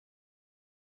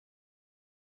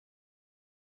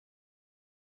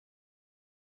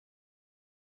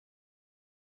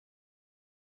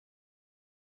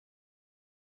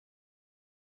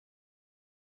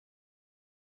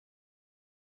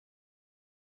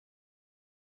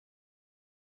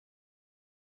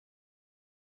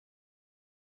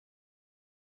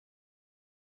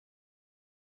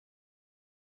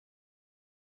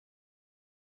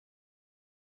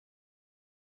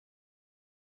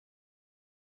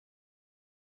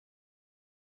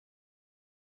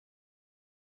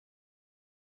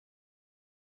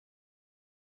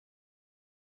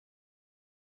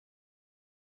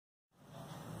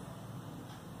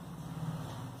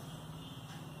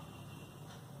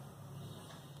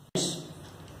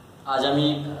আজ আমি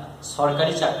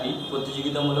সরকারি চাকরি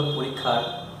প্রতিযোগিতামূলক পরীক্ষার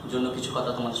জন্য কিছু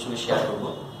কথা তোমাদের সঙ্গে শেয়ার করব।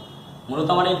 মূলত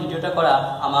আমার এই ভিডিওটা করা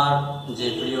আমার যে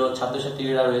প্রিয়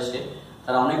ছাত্রছাত্রীরা রয়েছে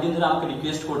তারা অনেকদিন ধরে আমাকে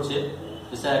রিকোয়েস্ট করছে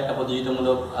যে স্যার একটা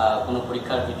প্রতিযোগিতামূলক কোনো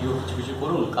পরীক্ষার ভিডিও কিছু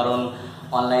করুন, কারণ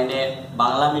অনলাইনে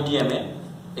বাংলা মিডিয়ামে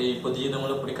এই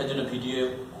প্রতিযোগিতামূলক পরীক্ষার জন্য ভিডিও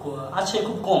আছে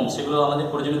খুব কম, সেগুলো আমাদের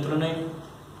প্রয়োজনের তুলনায়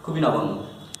খুবই নগণ্য।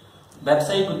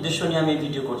 ব্যবসায়িক উদ্দেশ্য নিয়ে আমি এই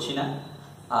ভিডিও করছি না।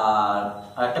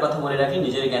 আর একটা কথা বলে রাখি,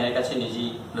 নিজের জ্ঞানের কাছে নিজেই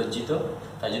লজ্জিত,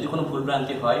 তাই যদি কোনো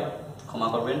ভুলভ্রান্তি হয় ক্ষমা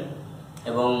করবেন।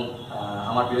 এবং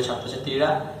আমার প্রিয় ছাত্রছাত্রীরা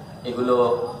এগুলো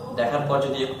দেখার পর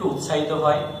যদি একটু উৎসাহিত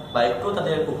হয় বা একটু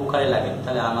তাদের উপকারে লাগে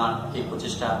তাহলে আমার এই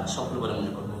প্রচেষ্টা সফল বলে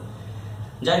মনে করব।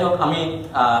 যাই হোক, আমি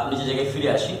নিজের জায়গায় ফিরে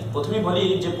আসি। প্রথমেই বলি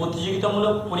যে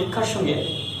প্রতিযোগিতামূলক পরীক্ষার সঙ্গে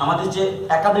আমাদের যে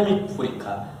একাডেমিক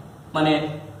পরীক্ষা, মানে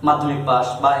মাধ্যমিক পাস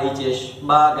বা এইচএস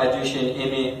বা গ্র্যাজুয়েশন,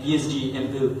 এমএ, পিএইচডি,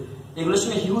 এমফিল, এগুলোর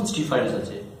সঙ্গে হিউজ ডিফারেন্স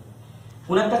আছে।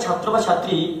 কোন একটা ছাত্র বা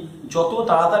ছাত্রী যত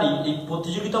তাড়াতাড়ি এই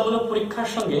প্রতিযোগিতামূলক পরীক্ষার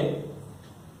সঙ্গে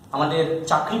আমাদের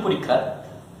চাকরি পরীক্ষার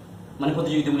মানে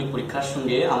প্রতিযোগিতামূলক পরীক্ষার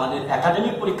সঙ্গে আমাদের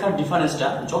একাডেমিক পরীক্ষার ডিফারেন্সটা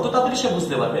যত তাড়াতাড়ি সে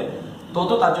বুঝতে পারবে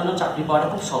তত তার জন্য চাকরি পাওয়াটা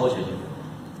খুব সহজ হয়ে যাবে।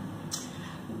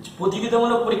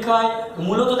 প্রতিযোগিতামূলক পরীক্ষায়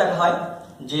মূলত দেখা হয়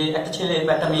যে একটা ছেলে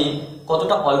বা একটা মেয়ে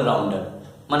কতটা অলরাউন্ডার,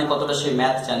 মানে কতটা সে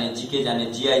ম্যাথ জানে, জিকে জানে,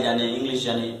 জিআই জানে, ইংলিশ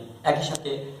জানে, একই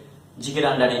সাথে জিকের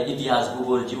আন্ডারে ইতিহাস,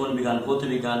 ভূগোল, জীবন বিজ্ঞান,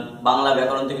 ভৌতবিজ্ঞান, বাংলা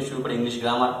ব্যাকরণ থেকে শুরু করে ইংলিশ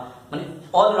গ্রামার, মানে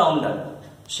অলরাউন্ডার।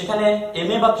 সেখানে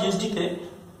এমএ বা পিএইচডিতে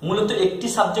মূলত একটি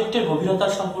সাবজেক্টের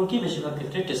গভীরতার সম্পর্কেই বেশিরভাগ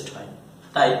ক্ষেত্রে টেস্ট হয়।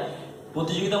 তাই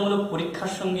প্রতিযোগিতামূলক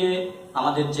পরীক্ষার সঙ্গে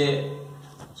আমাদের যে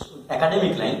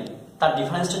একাডেমিক লাইন তার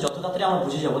ডিফারেন্সটা যত তাড়াতাড়ি আমরা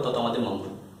বুঝে যাবো তত আমাদের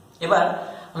মঙ্গল। এবার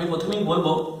আমি প্রথমেই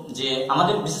বলবো যে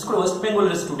আমাদের বিশেষ করে ওয়েস্ট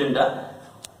বেঙ্গলের স্টুডেন্টরা,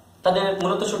 তাদের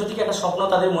মূলত ছোট থেকে একটা স্বপ্ন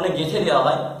তাদের মনে গেঁথে দেওয়া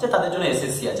হয় যে তাদের জন্য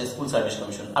এসএসসি আছে, স্কুল সার্ভিস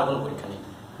কমিশন, আর কোনো পরীক্ষা নেই,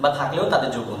 বা থাকলেও তাদের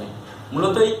যোগ্য নেই।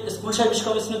 মূলত এই স্কুল সার্ভিস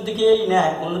কমিশনের দিকে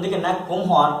ন্যাক, অন্যদিকে ন্যাক কম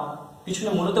হওয়ার পিছনে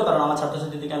মূলত কারণ আমার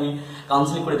ছাত্রছাত্রীদেরকে আমি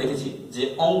কাউন্সিলিং করে দেখেছি যে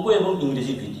অঙ্ক এবং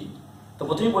ইংরেজি ভীতি। তো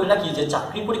প্রথমেই বলে রাখি যে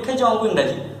চাকরি পরীক্ষায় যে অঙ্ক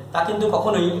ইংরাজি তা কিন্তু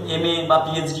কখনোই এমএ বা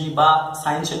পিএইচডি বা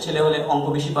সায়েন্সের ছেলে হলে অঙ্ক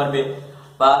বেশি পারবে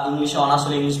বা ইংলিশে অনার্স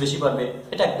হলে ইংলিশ বেশি পারবে,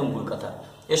 এটা একদম ভুল কথা।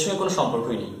 এর সঙ্গে কোনো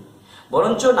সম্পর্কই নেই।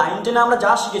 বরঞ্চ 9-10 আমরা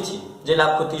যা শিখেছি, যে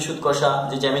লাভ ক্ষতি, সুদ কষা,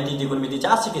 যে জ্যামিতি, দ্বিগুণমিতি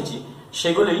যা শিখেছি,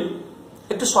 সেগুলোই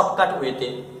একটু শর্টকাট ওয়েতে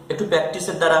একটু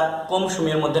প্র্যাকটিসের দ্বারা কম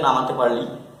সময়ের মধ্যে নামাতে পারলেই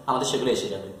আমাদের সেগুলো এসে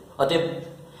যাবে। অতএব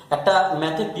একটা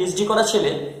ম্যাথে পিএইচডি করা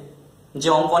ছেলে যে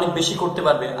অঙ্ক অনেক বেশি করতে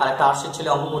পারবে আর একটা আর্টসের ছেলে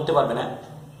অঙ্ক করতে পারবে না,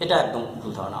 এটা একদম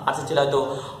ভুল ধারণা। আর্টসের ছেলে হয়তো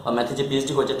ম্যাথে যে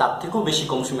পিএইচডি করছে তার থেকেও বেশি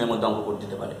কম সময়ের মধ্যে অঙ্ক করতে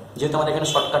দিতে পারে, যেহেতু আমাদের এখানে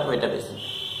শর্টকাট ওয়েটা বেশি।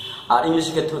 আর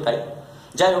ইংলিশের ক্ষেত্রেও তাই।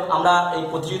 যাই হোক, আমরা এই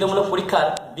প্রতিযোগিতামূলক পরীক্ষার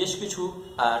বেশ কিছু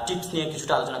টিপস নিয়ে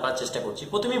কিছুটা আলোচনা করার চেষ্টা করছি।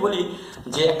 প্রথমেই বলি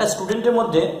যে একটা স্টুডেন্টের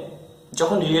মধ্যে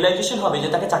যখন রিয়েলাইজেশন হবে যে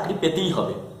তাকে চাকরি পেতেই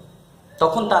হবে,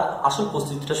 তখন তার আসল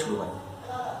প্রস্তুতিটা শুরু হয়।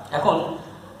 এখন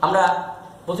আমরা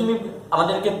প্রথমে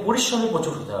আমাদেরকে পরিশ্রমী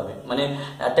প্রচুর হতে হবে। মানে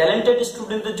ট্যালেন্টেড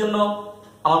স্টুডেন্টদের জন্য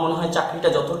আমার মনে হয় চাকরিটা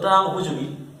যতটা উপযোগী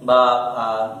বা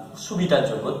সুবিধার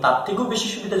যোগ্য, তার থেকেও বেশি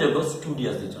সুবিধাযোগ্য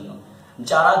স্টুডিয়াসদের জন্য।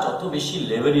 যারা যত বেশি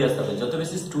লেভেলিয়াস হবে, যত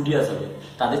বেশি স্টুডিয়াস হবে,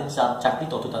 তাদের চাকরি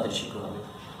তত তাদের শীঘ্র হবে।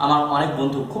 আমার অনেক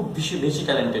বন্ধু খুব বেশি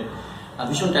ট্যালেন্টেড,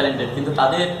 ভীষণ ট্যালেন্টেড, কিন্তু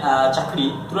তাদের চাকরি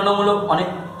তুলনামূলক অনেক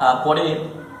পরে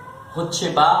হচ্ছে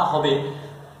বা হবে,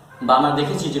 বা আমরা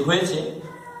দেখেছি যে হয়েছে,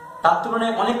 তার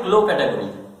তুলনায় অনেক লো ক্যাটাগরি,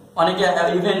 অনেকে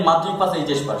ইভেন মাধ্যমিক পাস,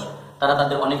 এইচএস পাস, তারা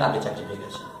তাদের অনেক আগে চাকরি পেয়ে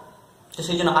গেছে। তো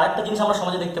সেই জন্য আরেকটা জিনিস আমরা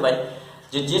সমাজে দেখতে পাই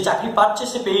যে চাকরি পাচ্ছে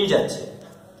সে পেয়েই যাচ্ছে।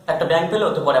 একটা ব্যাংক পেলেও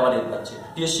তো পরে আবার পাচ্ছে,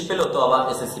 পিএসসি পেলেও তো আবার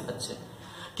এসএসসি পাচ্ছে।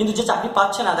 কিন্তু যে চাকরি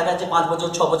পাচ্ছে না, দেখা যাচ্ছে 5 বছর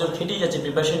 6 বছর খেটেই যাচ্ছে,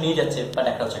 প্রিপারেশন নিয়ে যাচ্ছে, বাট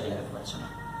একটাও চাকরি লাগাতে পারছে না।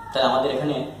 তাই আমাদের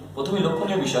এখানে প্রথমে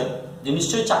লক্ষণীয় বিষয় যে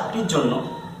নিশ্চয়ই চাকরির জন্য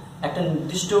একটা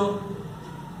নির্দিষ্ট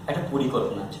একটা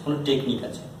পরিকল্পনা আছে, কোনো টেকনিক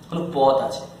আছে, কোনো পথ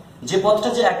আছে, যে পথটা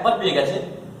যে একবার পেয়ে গেছে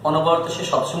অনবরত সে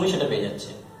সবসময় সেটা পেয়ে যাচ্ছে।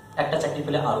 একটা চাকরি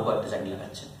পেলে আরো কয়েকটা চাকরি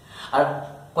লাগাচ্ছে। আর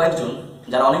কয়েকজন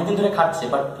যারা অনেকদিন ধরে খাটছে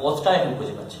বাট পথটা এখন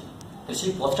খুঁজে পাচ্ছে না,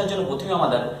 সেই পথটার জন্য প্রথমে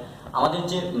আমাদের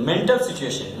যে মেন্টাল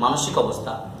সিচুয়েশন, মানসিক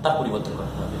অবস্থা, তার পরিবর্তন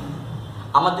করতে হবে।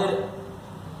 আমাদের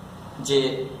যে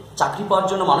চাকরি পাওয়ার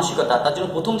জন্য মানসিকতা, তার জন্য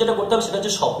প্রথম যেটা করতে হবে সেটা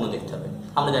হচ্ছে স্বপ্ন দেখতে হবে।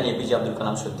 আমরা জানি এপিজে আব্দুল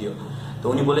কালাম সত্যিও তো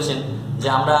উনি বলেছেন যে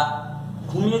আমরা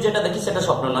ঘুমিয়ে যেটা দেখি সেটা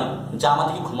স্বপ্ন নয়, যা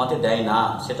আমাদেরকে ঘুমাতে দেয় না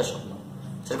সেটা স্বপ্ন।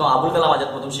 সেরকম আবুল কালাম আজাদ,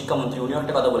 প্রথম শিক্ষামন্ত্রী, উনিও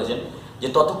একটা কথা বলেছেন যে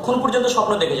ততক্ষণ পর্যন্ত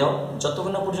স্বপ্ন দেখে যাও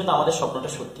যতক্ষণ না পর্যন্ত আমাদের স্বপ্নটা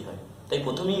সত্যি হয়। তাই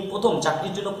প্রথম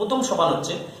চাকরির জন্য প্রথম সোপান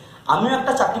হচ্ছে আমিও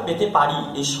একটা চাকরি পেতে পারি,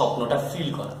 এই স্বপ্নটা ফিল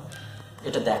করা,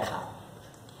 এটা দেখা।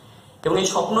 এবং এই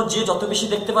স্বপ্ন যে যত বেশি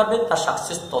দেখতে পারবে তার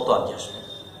সাকসেস তত আগে আসবে।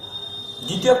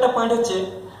 দ্বিতীয় একটা পয়েন্ট হচ্ছে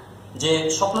যে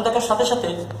স্বপ্ন দেখার সাথে সাথে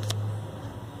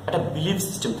একটা বিলিভ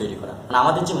সিস্টেম তৈরি করা, মানে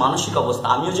আমাদের যে মানসিক অবস্থা,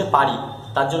 আমিও যে পারি,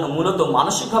 তার জন্য মূলত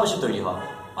মানসিকভাবে সে তৈরি হওয়া।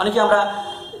 অনেকে আমরা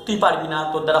তুই পারবি না,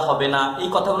 তোর দ্বারা হবে না, এই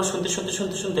কথাগুলো শুনতে শুনতে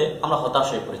শুনতে শুনতে আমরা হতাশ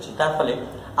হয়ে পড়েছি। তার ফলে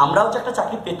আমরাও যে একটা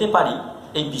চাকরি পেতে পারি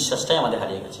এই বিশ্বাসটাই আমাদের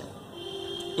হারিয়ে গেছে।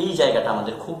 এই জায়গাটা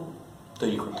আমাদের খুব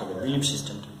তৈরি করতে হবে, বিলিভ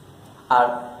সিস্টেমটা। আর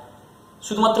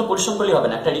শুধুমাত্র পরিশ্রম করলেই হবে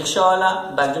না। একটা রিক্সাওয়ালা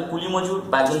বা একজন কুলি মজুর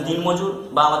বা একজন দিন মজুর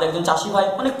বা আমাদের একজন চাষি ভাই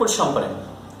অনেক পরিশ্রম করেন,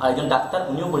 আর একজন ডাক্তার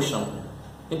উনিও পরিশ্রম করেন,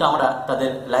 কিন্তু আমরা তাদের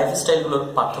লাইফস্টাইলগুলোর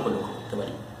পার্থক্য লক্ষ্য করতে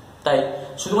পারি। তাই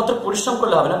শুধুমাত্র পরিশ্রম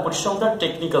করলে হবে না, পরিশ্রমটা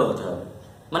টেকনিক্যাল হতে হবে।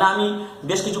 মানে আমি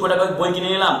বেশ কিছু কোটা বই কিনে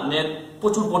নিলাম,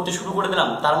 প্রচুর পড়তে শুরু করে দিলাম,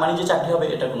 তার মানে যে চাকরি হবে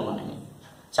এটা কোনো মানে নেই।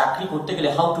 চাকরি করতে গেলে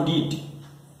হাউ টু রিড,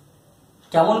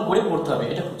 কেমন করে পড়তে হবে,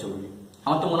 এটা খুব জরুরি।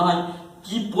 আমার তো মনে হয়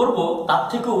কি পড়বো তার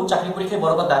থেকেও চাকরি পরীক্ষায়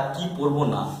বড় কথা কি পড়বো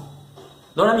না।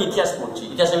 ধরুন আমি ইতিহাস পড়ছি,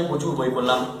 ইতিহাসে আমি প্রচুর বই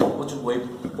পড়লাম, প্রচুর বই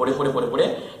পড়ে পড়ে পড়ে পড়ে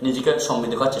নিজেকে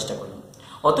সমৃদ্ধ করার চেষ্টা করলাম,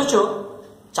 অথচ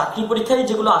চাকরি পরীক্ষায়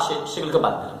যেগুলো আসে সেগুলোকে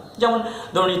বাদ দিলাম। যেমন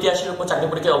ধরুন ইতিহাসের উপর চাকরি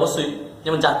পরীক্ষায় অবশ্যই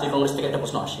যেমন জাতীয় কংগ্রেস থেকে একটা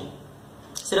প্রশ্ন আসে,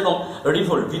 সেরকম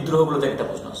রিভোল্ট বিদ্রোহগুলো থেকে একটা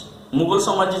প্রশ্ন আসে, মুঘল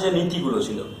সাম্রাজ্যের যে নীতিগুলো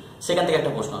ছিল সেখান থেকে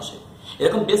একটা প্রশ্ন আসে।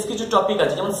 এরকম বেশ কিছু টপিক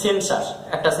আছে, যেমন সেন্সাস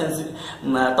একটা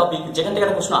টপিক, যেখান থেকে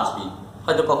একটা প্রশ্ন আসবেই।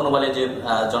 হয়তো কখনো বলে যে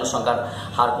জনসংখ্যার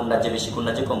হার কোন রাজ্যে বেশি, কোন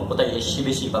রাজ্যে কম, কোথায় এসসি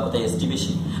বেশি বা কোথায় এসটি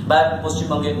বেশি, বা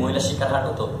পশ্চিমবঙ্গে মহিলা শিক্ষার হার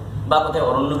হতো, বা কোথায়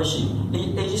অরণ্য বেশি।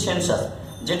 এই যে সেন্সাস,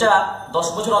 যেটা 10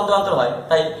 বছর অন্তর অন্তর হয়,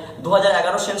 তাই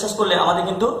 2011 সেন্সাস করলে আমাদের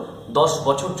কিন্তু 10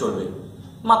 বছর চলবে,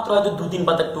 মাত্র হয়তো 2-3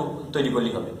 পাতা একটু তৈরি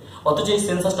করলেই হবে। অথচ এই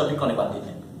সেন্সাস টপিক অনেক বাদ দিয়ে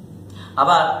দেয়।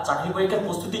 আবার চাকরি পরীক্ষার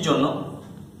প্রস্তুতির জন্য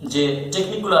যে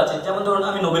টেকনিকগুলো আছে, যেমন ধরুন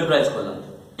আমি নোবেল প্রাইজ করলাম,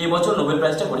 এই বছর নোবেল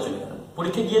প্রাইজটা করে চলে গেলাম,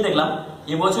 পরীক্ষা গিয়ে দেখলাম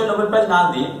এবছর নোবেল প্রাইজ না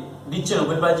দিয়ে দিচ্ছে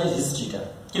নোবেল প্রাইজের হিস্ট্রিটা।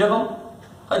 কিরকম?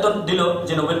 হয়তো দিল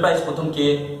যে নোবেল প্রাইজ প্রথম কে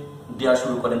দেওয়া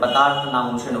শুরু করেন বা কার নাম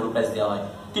অনুসারে নোবেল প্রাইজ দেওয়া হয়,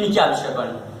 তিনি কি আবিষ্কার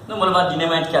করেন, বা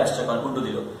ডিনামাইট কে আবিষ্কার করেন, উল্টো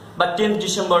দিল। বা 10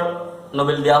 ডিসেম্বর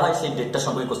নোবেল দেওয়া হয়, সেই ডেটটা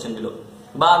সম্পর্কে কোশ্চেন দিল।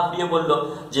 বা ঘুরিয়ে বললো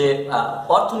যে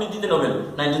অর্থনীতিতে নোবেল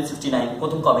 1969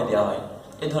 প্রথম কবে দেওয়া হয়,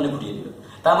 এই ধরনের ঘুরিয়ে দিল।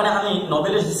 তার মানে আমি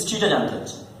নোবেলের হিস্ট্রিটা জানতে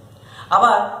হচ্ছে।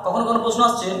 আবার কখনো কোনো প্রশ্ন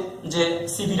আসছে যে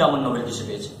সিভি রামন নোবেল কিসে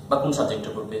পেয়েছে বা কোন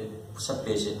সাবজেক্টের উপর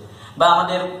পেয়েছে, বা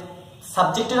আমাদের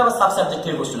সাবজেক্টের আবার সাব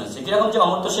সাবজেক্টের কোশ্চেন আসছে। কিরকম যে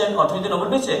অমর্ত্য সেন অর্থনীতি নোবেল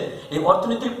পেয়েছে, এই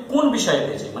অর্থনীতির কোন বিষয়ে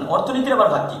পেয়েছে, মানে অর্থনীতির আবার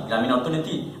ভাগ কি, গ্রামীণ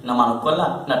অর্থনীতি না মানব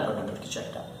কল্যাণ না কিছু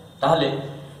একটা। তাহলে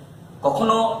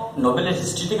কখনো নোবেলের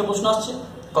হিস্ট্রি থেকে প্রশ্ন আসছে,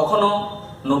 কখনো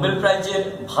নোবেল প্রাইজের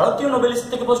ভারতীয় নোবেলিস্ট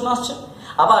থেকে প্রশ্ন আসছে,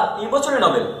 আবার এই বছরে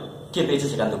নোবেল কে পেয়েছে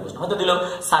সেখান থেকে প্রশ্ন। হয়তো দিল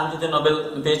শান্তিতে নোবেল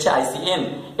পেয়েছে ICN,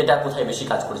 এটা কোথায় বেশি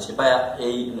কাজ করেছে, বা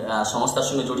এই সংস্থার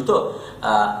সঙ্গে জড়িত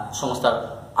সংস্থার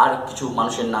আর কিছু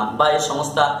মানুষের নাম, বা এই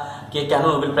সংস্থাকে কেন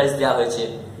নোবেল প্রাইজ দেওয়া হয়েছে,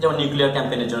 যেমন নিউক্লিয়ার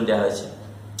ক্যাম্পেইনের জন্য দেওয়া হয়েছে।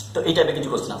 তো এই টাইপের কিছু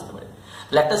কোশ্চেন আসতে পারে।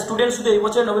 তাহলে একটা স্টুডেন্ট শুধু এই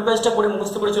বছর নোবেল প্রাইজটা পড়ে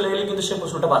মুখস্থ করে চলে গেলে কিন্তু সে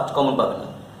প্রশ্নটা কমন পাবে না।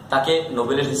 তাকে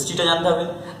নোবেলের হিস্ট্রিটা জানতে হবে,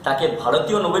 তাকে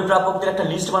ভারতীয় নোবেল প্রাপকদের একটা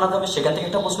লিস্ট বানাতে হবে, সেখান থেকে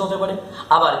একটা প্রশ্ন হতে পারে।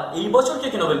 আবার এই বছর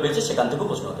কে নোবেল পেয়েছে সেখান থেকেও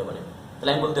প্রশ্ন হতে পারে।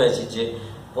 তাহলে আমি বলতে চাইছি যে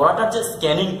পড়াটার যে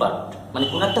স্ক্যানিং পার্ট, মানে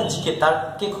কোন একটা জিকে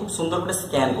তাকে খুব সুন্দর করে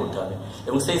স্ক্যান করতে হবে,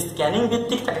 এবং সেই স্ক্যানিং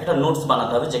ভিত্তিক তাকে একটা নোটস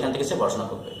বানাতে হবে যেখান থেকে সে পড়াশোনা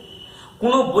করবে।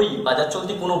 কোনো বই, বাজার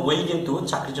চলতি কোনো বই কিন্তু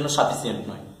চাকরির জন্য সাফিসিয়েন্ট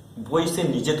নয়। বই সে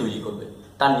নিজে তৈরি করবে,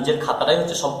 তার নিজের খাতাটাই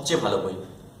হচ্ছে সবচেয়ে ভালো বই।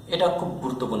 এটা খুব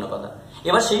গুরুত্বপূর্ণ কথা।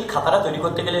 এবার সেই খাতাটা তৈরি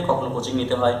করতে গেলে কখনো কোচিং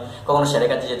নিতে হয়, কখনো স্যারের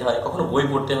কাছে যেতে হয়, কখনো বই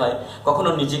পড়তে হয়, কখনো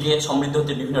নিজেকে সমৃদ্ধ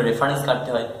হতে বিভিন্ন রেফারেন্স কাটতে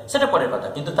হয়, সেটা পরের কথা।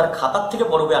 কিন্তু তার খাতার থেকে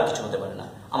বড় বই আর কিছু হতে পারে না।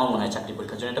 আমার মনে হয় চাকরি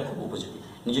পরীক্ষার জন্য এটা খুব উপযোগী,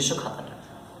 নিজস্ব খাতাটা।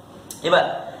 এবার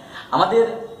আমাদের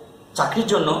চাকরির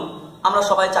জন্য আমরা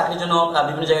সবাই চাকরির জন্য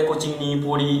বিভিন্ন জায়গায় কোচিং নিই,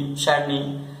 পড়ি, স্যার নিই,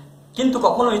 কিন্তু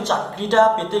কখনোই চাকরিটা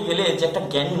পেতে গেলে যে একটা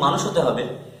জ্ঞানী মানুষ হতে হবে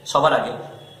সবার আগে,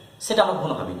 সেটা আমরা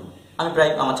কখনো ভাবিনি। আমি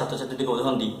প্রায় আমার ছাত্রছাত্রীদেরকে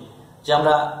উদাহরণ দিই যে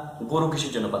আমরা গরু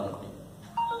কিসের জন্য পালন করি।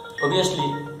 অবভিয়াসলি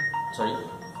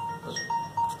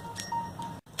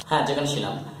যেখানে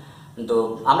ছিলাম, তো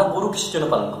আমরা গরু কিসের জন্য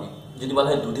পালন করি? যদি বলা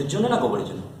হয় দুধের জন্য না গোবরের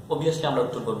জন্য, অবভিয়াসলি আমরা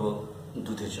উত্তর করবো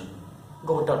দুধের জন্য,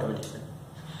 গোবরটা অটোমেটিক।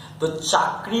 তো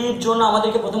চাকরির জন্য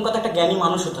আমাদেরকে প্রথম কথা একটা জ্ঞানী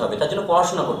মানুষ হতে হবে, তার জন্য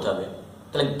পড়াশোনা করতে হবে।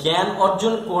 তাহলে জ্ঞান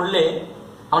অর্জন করলে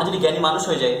আমরা যদি জ্ঞানী মানুষ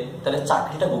হয়ে যাই, তাহলে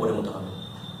চাকরিটা গোবরের মতো হবে।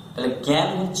 তাহলে জ্ঞান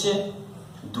হচ্ছে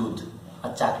দুধ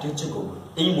আর চাকরি হচ্ছে গোবর,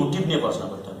 এই মোটিভ নিয়ে পড়াশোনা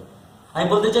করতে হবে। আমি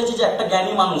বলতে চাইছি যে একটা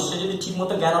জ্ঞানী মানুষ সে যদি ঠিক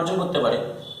মতো জ্ঞান অর্জন করতে পারে,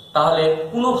 তাহলে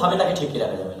কোনোভাবে তাকে ঠেকিয়ে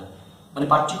রাখা যাবে না। মানে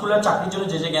পার্টিকুলার চাকরির জন্য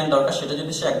যে যে জ্ঞান দরকার সেটা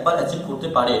যদি সে একবার অ্যাচিভ করতে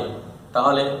পারে,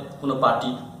 তাহলে কোনো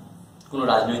পার্টি, কোনো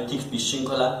রাজনৈতিক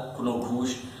বিশৃঙ্খলা, কোনো ঘুষ,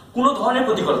 কোনো ধরনের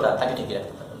প্রতিকূলতা তাকে ঠেকিয়ে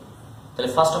রাখতে পারবে না। তাহলে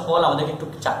ফার্স্ট অফ অল আমাদেরকে একটু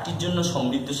চাকরির জন্য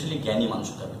সমৃদ্ধশীল জ্ঞানী মানুষ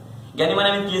হতে হবে। জ্ঞানী মানে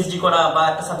আমি PhD করা বা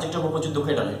একটা সাবজেক্টের উপর প্রচুর দক্ষ,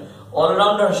 এটা নয়।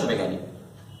 অলরাউন্ডার হিসেবে জ্ঞানী,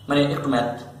 মানে একটু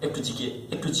ম্যাথ, একটু জিকে,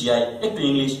 একটু GI, একটু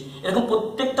ইংলিশ, এরকম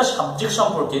প্রত্যেকটা সাবজেক্ট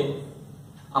সম্পর্কে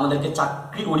আমাদেরকে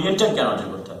চাকরি ওরিয়েন্টেড জ্ঞান অর্জন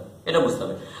করতে হবে। এটা বুঝতে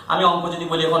হবে। আমি অঙ্ক যদি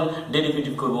বলি এখন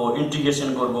ডেরিভেটিভ করব, ইন্টিগ্রেশন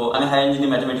করব, আমি হায়ার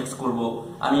ইঞ্জিনিয়ারিং ম্যাথমেটিক্স করব,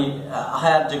 আমি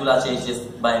হায়ার যেগুলো আছে এইচএস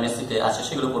বা এমএসসি তে আছে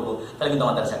সেগুলো করব, তাহলে কিন্তু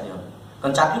আমার দ্বারা চাকরি হবে।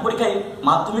 কারণ চাকরি পরীক্ষায়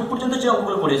মাধ্যমিক পর্যন্ত যে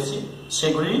অঙ্কগুলো করে এসেছি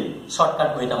সেগুলি শর্টকাট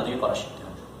ওয়েতে আমাদেরকে করা শিখতে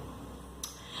হবে।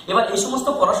 এবার এই সমস্ত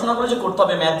পড়াশোনাগুলো যে করতে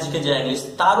হবে ম্যাথ, জিকে, যে ইংলিশ,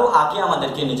 তারও আগে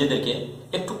আমাদেরকে নিজেদেরকে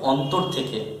একটু অন্তর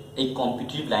থেকে এই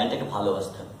কম্পিটিটিভ লাইনটাকে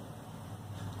ভালোবাসতে হবে।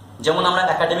 যেমন আমরা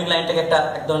একাডেমিক লাইনটাকে একটা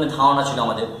এক ধরনের ধারণা ছিল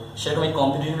আমাদের, সেরকম এই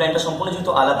কম্পিটিটিভ লাইনটা সম্পূর্ণ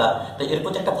যেহেতু আলাদা, তাই এর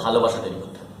প্রতি একটা ভালোবাসা তৈরি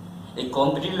করতে হবে। এই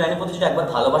কম্পিটিটিভ লাইনের প্রতি যদি একবার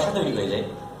ভালোবাসা তৈরি হয়ে যায়,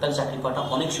 তাহলে চাকরি পাওয়াটা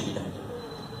অনেক সুবিধা হয়ে যাবে।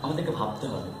 আমাদেরকে ভাবতে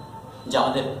হবে যে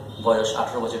আমাদের বয়স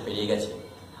 18 বছর পেরিয়ে গেছে,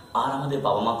 আর আমাদের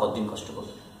বাবা মা কতদিন কষ্ট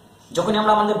করবে। যখনই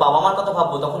আমরা আমাদের বাবা মার কথা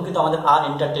ভাববো, তখন কিন্তু আমাদের আর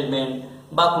এন্টারটেনমেন্ট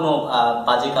বা কোনো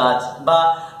বাজে কাজ বা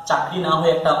চাকরি না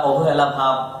হয়ে একটা অবহেলা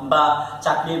ভাব বা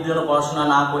চাকরির জন্য পড়াশোনা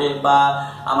না করে বা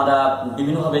আমরা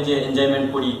বিভিন্নভাবে যে এনজয়মেন্ট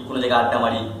করি, কোনো জায়গায় আড্ডা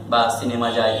মারি বা সিনেমা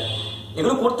যাই,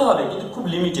 এগুলো করতে হবে কিন্তু খুব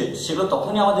লিমিটেড। সেগুলো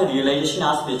তখনই আমাদের রিয়েলাইজেশন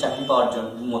আসবে চাকরি পাওয়ার জন্য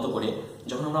মতো করে,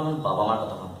 যখন আমরা আমাদের বাবা মার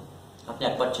কথা ভাববো। আপনি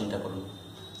একবার চিন্তা করুন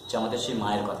যে আমাদের সেই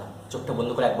মায়ের কথা, চোখটা বন্ধ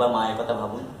করে একবার মায়ের কথা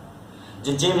ভাবুন,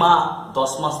 যে মা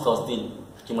 10 মাস 10 দিন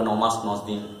কিংবা 9 মাস 9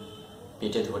 দিন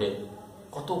পেটে ধরে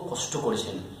কত কষ্ট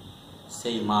করেছেন।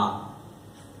 সেই মা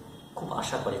খুব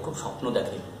আশা করে, খুব স্বপ্ন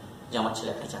দেখে যে আমার ছেলে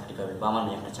একটা চাকরি পাবে বা আমার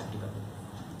মেয়ে একটা চাকরি পাবে।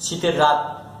 শীতের রাত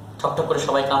ঠকঠক করে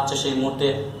সবাই কাঁপছে, সেই মুহূর্তে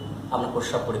আমরা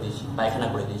প্রস্রাব করে দিয়েছি, পায়খানা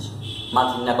করে দিয়েছি। মা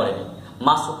ঘৃণা করেনি,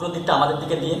 মা শুক্র দিকটা আমাদের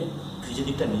দিকে দিয়ে ভিজে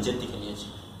দিকটা নিজের দিকে নিয়েছে।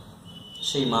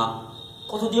 সেই মা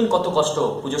কতদিন কত কষ্ট,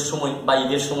 পুজোর সময় বা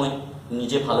ঈদের সময়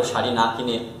নিজে ভালো শাড়ি না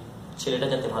কিনে ছেলেটা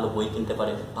যাতে ভালো বই কিনতে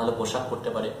পারে, ভালো পোশাক পরতে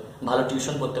পারে, ভালো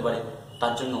টিউশন পড়তে পারে,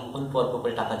 তার জন্য অল্প অল্প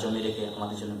করে টাকা জমিয়ে রেখে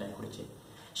আমাদের জন্য ব্যয় করেছে।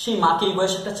 সেই মাকে এই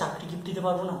বয়সে একটা চাকরি গিফট দিতে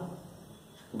পারবো না?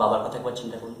 বাবার কথা একবার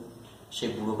চিন্তা করুন। সেই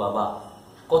বুড়ো বাবা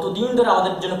কতদিন ধরে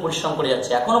আমাদের জন্য পরিশ্রম করে যাচ্ছে,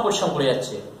 এখনো পরিশ্রম করে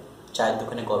যাচ্ছে। চায়ের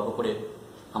দোকানে গর্ব করে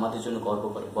আমাদের জন্য গর্ব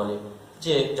করে বলে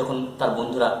যে, যখন তার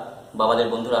বন্ধুরা, বাবাদের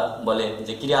বন্ধুরা বলে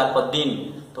যে কিরে আর কতদিন,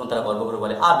 তখন তারা গর্ব করে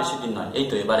বলে আর বেশি দিন নয়, এই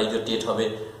তো এবার এই যে টেট হবে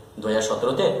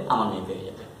 2017-তে, আমার মেয়ে পেয়ে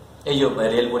যাবে। এই যে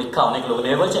রেল পরীক্ষা অনেক লোক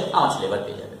নেবে বলছে, আমার ছেলে এবার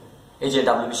পেয়ে যাবে। এই যে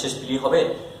WBCS হবে,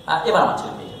 এবার আমার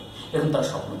ছেলে পেয়ে যাবে। এরকম তারা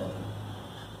স্বপ্ন দেখে।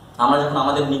 আমরা যখন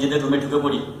আমাদের নিজেদের রুমে ঢুকে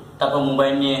পড়ি, তারপর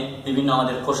মোবাইল নিয়ে বিভিন্ন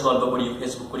আমাদের খোশ গল্প করি,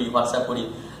 ফেসবুক করি, হোয়াটসঅ্যাপ করি,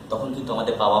 তখন কিন্তু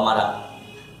আমাদের বাবা মারা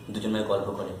দুজন মিলে গল্প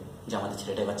করে যে আমাদের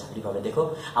ছেলেটা এবার চাকরি পাবে, দেখো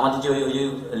আমাদের যে ওই যে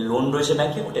লোন রয়েছে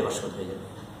ব্যাংকে, ওটা এবার শোধ হয়ে যাবে।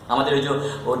 আমাদের ওই যে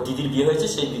ওর দিদির বিয়ে হয়েছে,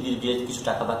 সেই দিদির বিয়ে কিছু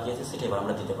টাকা বাকি আছে, সেটা এবার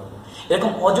আমরা দিতে পারবো।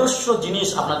 এরকম অজস্র জিনিস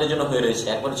আপনাদের জন্য হয়ে রয়েছে,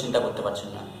 একবারও চিন্তা করতে পারছেন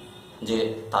না যে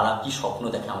তারা কি স্বপ্ন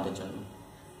দেখে আমাদের জন্য।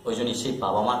 ওই জন্যই সেই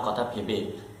বাবা মার কথা ভেবে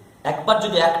একবার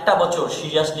যদি একটা বছর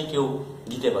সিরিয়াসলি কেউ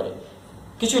দিতে পারে,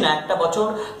 কিছুই না, একটা বছর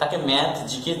তাকে ম্যাথ,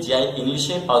 জিকে, জিআই,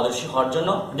 ইংলিশে পারদর্শী হওয়ার জন্য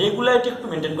রেগুলারিটি একটু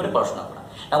মেনটেন করে পড়াশোনা করা।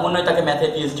 এমন নয় তাকে ম্যাথে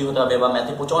পিএইচডি হতে হবে বা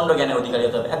ম্যাথে প্রচন্ড জ্ঞানের অধিকারী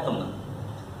হতে হবে, একদম না,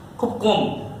 খুব কম,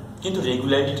 কিন্তু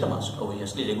রেগুলারিটিটা মাস্ট।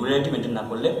 অবভিয়াসলি রেগুলারিটি মেনটেন না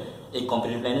করলে এই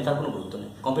কম্পিটিটিভ লাইনে তার কোনো গুরুত্ব নেই।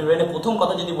 কম্পিটিটিভ লাইনে প্রথম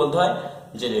কথা যদি বলতে হয়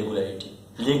যে রেগুলারিটি,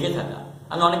 লেগে থাকা।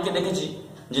 আমি অনেককে দেখেছি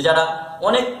যে যারা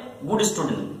অনেক গুড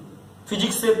স্টুডেন্ট,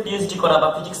 ফিজিক্সে পিএইচডি করা বা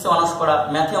ফিজিক্সে অনার্স করা,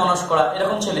 ম্যাথে অনার্স করা,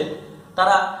 এরকম ছেলে,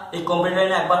 তারা এই কম্পিটিটিভ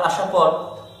লাইনে একবার আসার পর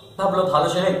ভাবলো ভালো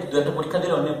ছেলে, দু একটা পরীক্ষা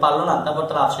দিল, পারলো না, তারপর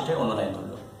তারা সেটাই অন্য লাইন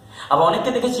ধরলো। আবার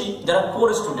অনেককে দেখেছি যারা পুয়ার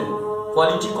স্টুডেন্ট,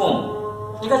 কোয়ালিটি কম,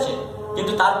 ঠিক আছে,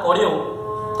 কিন্তু তারপরেও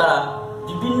তারা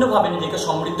বিভিন্নভাবে নিজেকে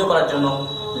সমৃদ্ধ করার জন্য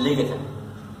লেগে থাকে।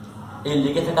 এই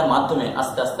লেগে থাকার মাধ্যমে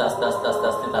আস্তে আস্তে আস্তে আস্তে আস্তে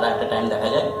আস্তে তারা একটা টাইম দেখা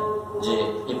যায় যে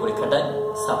এই পরীক্ষাটায়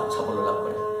সাফল্য লাভ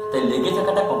করে। তাই লেগে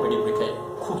থাকাটা কম্পিটিটিভ পরীক্ষায়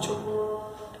খুব জরুরি।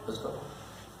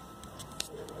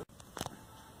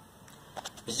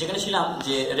 যেখানে ছিলাম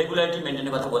যে রেগুলারিটি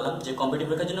মেনটেনের কথা বললাম, যে কম্পিটিটিভ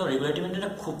পরীক্ষার জন্য রেগুলারিটি মেনটেন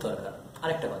খুব দরকার।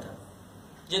 আরেকটা কথা,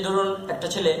 যে ধরুন একটা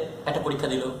ছেলে একটা পরীক্ষা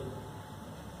দিল,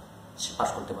 সে পাস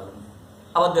করতে পারলো না,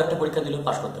 আবার দু একটা পরীক্ষা দিল,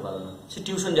 পাস করতে পারলো না, সে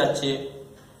টিউশন যাচ্ছে,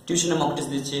 টিউশনে মক টেস্ট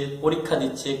দিচ্ছে, পরীক্ষা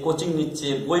দিচ্ছে, কোচিং নিচ্ছে,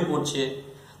 বই পড়ছে,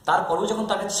 তারপরেও যখন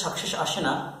তার কাছে সাকসেস আসে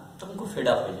না, তখন খুব ফেড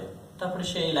আপ হয়ে যায়। তারপরে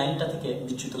সে এই লাইনটা থেকে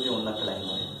বিচ্যুত হয়ে অন্য একটা লাইন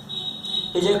হয়।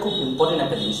 এই জায়গায় খুব ইম্পর্টেন্ট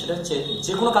একটা জিনিস, সেটা হচ্ছে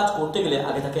যে কোনো কাজ করতে গেলে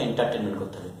আগে তাকে এন্টারটেনমেন্ট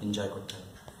করতে হবে, এনজয় করতে হবে।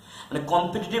 মানে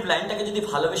কম্পিটিটিভ লাইনটাকে যদি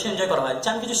ভালোবেসে এনজয় করা হয়, যে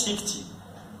আমি কিছু শিখছি,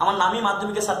 আমার নামই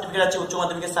মাধ্যমিকের সার্টিফিকেট আছে, উচ্চ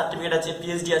মাধ্যমিকের সার্টিফিকেট আছে,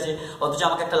 পিএইচডি আছে, অথচ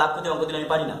আমাকে একটা লাখ কোটি অঙ্ক দিলে আমি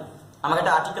পারি না, আমাকে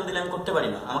একটা আর্টিকেল দিলে আমি করতে পারি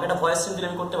না, আমাকে একটা ভয়েস সিন দিলে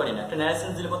আমি করতে পারি না, একটা ন্যারেশন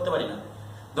দিলে করতে পারি না।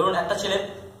 ধরুন একটা ছেলে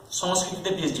সংস্কৃতিতে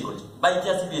পিএইচডি করেছে বা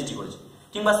ইতিহাসে পিএইচডি করেছে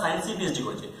কিংবা সায়েন্সে পিএইচডি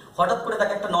করেছে, হঠাৎ করে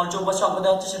তাকে একটা নল চৌবাসে অঙ্ক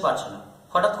দেওয়া হচ্ছে, সে পারছে না,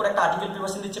 হঠাৎ করে একটা আর্টিকেল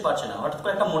প্রিপারেশন দিচ্ছে, পারছে না, হঠাৎ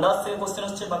করে একটা মোডাস থেকে কোশ্চেন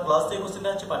হচ্ছে বা ক্লাস থেকে কোশ্চেন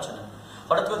দেওয়া হচ্ছে, পারছে না,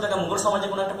 হঠাৎ করে তাকে মুঘল সমাজে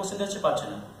কোনো একটা কোশ্চেন দেওয়া হচ্ছে, পারছে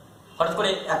না, হঠাৎ করে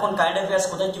এখন কারেন্ট অ্যাফেয়ার্স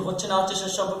কোথায় কি হচ্ছে না হচ্ছে সে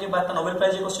সম্পর্কে বা একটা নোবেল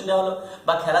প্রাইজের কোশ্চেন দেওয়া হলো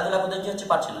বা খেলাধুলা কোথায় কি হচ্ছে,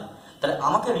 পারছে না। তাহলে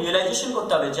আমাকে রিয়েলাইজেশন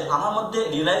করতে হবে, যে আমার মধ্যে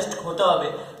রিয়েলাইজড হতে হবে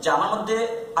যে আমার মধ্যে,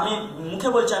 আমি মুখে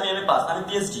বলছি আমি এমএ পাস, আমি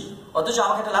পিএইচডি, অথচ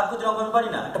আমাকে একটা লাভ ক্ষতির অঙ্ক আমি পারি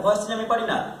না, একটা ভয়েস আমি পারি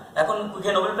না, এখন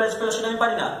নোবেল প্রাইজ পেলো সেটা আমি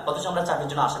পারি না, অথচ আমরা চাকরির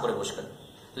জন্য আশা করে বসে করি।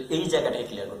 তো এই জায়গাটাকে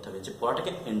ক্লিয়ার করতে হবে যে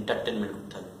পড়াটাকে এন্টারটেনমেন্ট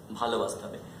করতে হবে, ভালোবাসতে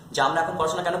হবে, যে আমরা এখন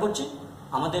পড়াশোনা কেন করছি,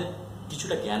 আমাদের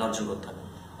কিছুটা জ্ঞান অর্জন করতে হবে।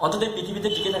 অন্তত এই পৃথিবীতে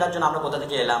টিকে থাকার জন্য আমরা কোথা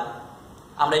থেকে এলাম,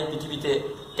 আমরা এই পৃথিবীতে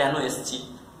কেন এসেছি,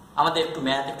 আমাদের একটু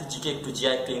ম্যাথ, একটু জিকে, একটু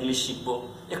জিআই, একটু ইংলিশ শিখবো,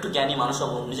 একটু জ্ঞানী মানুষ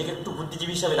হবো, নিজেকে একটু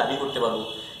বুদ্ধিজীবী হিসাবে দাবি করতে পারবো।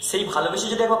 সেই ভালোবেসে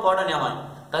যদি একবার পড়াটা নেওয়া হয়,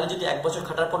 তাহলে যদি 1 বছর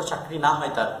খাটার পর চাকরি না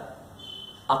হয়, তার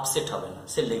আপসেট হবে না,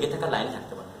 সে লেগে থাকা লাইনে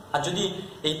থাকতে পারবে। আর যদি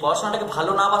এই পড়াশোনাটাকে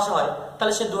ভালো না বাসা হয়,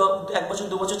 তাহলে সে 1 বছর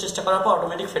 2 বছর চেষ্টা করার পর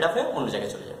অটোমেটিক ফেড আপ হয়ে অন্য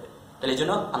জায়গায় চলে যাবে। তাহলে এই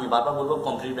জন্য আমি বারবার বলবো,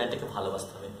 কম্পিটিটিভ লাইনটাকে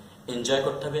ভালোবাসতে হবে, এনজয়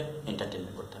করতে হবে,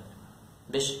 এন্টারটেনমেন্ট করতে হবে।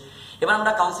 বেশ, এবার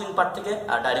আমরা কাউন্সিলিং পার্ট থেকে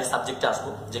ডাইরেক্ট সাবজেক্টে আসবো,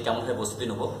 যে কেমনভাবে প্রস্তুতি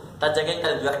নেবো। তার জায়গায়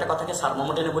তাহলে 2-1টা কথাকে সারমর্ম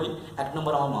টেনে বলি। 1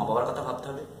 নম্বর, আমার মা বাবার কথা ভাবতে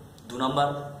হবে। 2 নম্বর,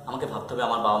 আমাকে ভাবতে হবে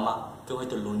আমার বাবা মা কেউ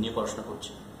হয়তো লোন নিয়ে পড়াশোনা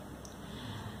করছে,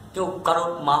 কারো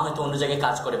মা হয়তো অন্য জায়গায়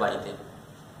কাজ করে বাড়িতে,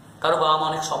 কারো বাবা মা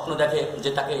অনেক স্বপ্ন দেখে যে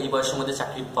তাকে এই বয়সের মধ্যে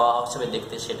চাকরি পাওয়া হিসেবে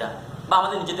দেখতে, সেটা, বা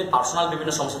আমাদের নিজেদের পার্সোনাল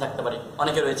বিভিন্ন সমস্যা থাকতে পারে।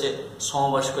 অনেকে রয়েছে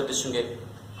সমবয়স্কদের সঙ্গে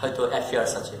হয়তো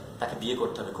অ্যাফেয়ার্স আছে, তাকে বিয়ে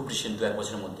করতে হবে খুব রিসেন্ট 2-1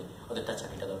 বছরের মধ্যে, ওদের তার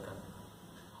চাকরিটা দরকার।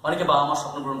 অনেকে বাবা মার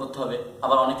স্বপ্ন পূরণ করতে হবে,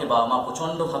 আবার অনেকে বাবা মা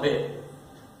প্রচন্ডভাবে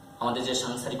আমাদের যে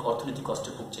সাংসারিক অর্থনৈতিক কষ্টে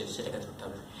ভুগছে সেটাকে ধরতে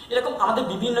হবে। এরকম আমাদের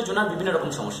বিভিন্ন জনের বিভিন্ন রকম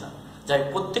সমস্যা, যাই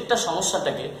প্রত্যেকটা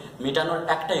সমস্যাটাকে মেটানোর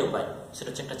একটাই উপায়, সেটা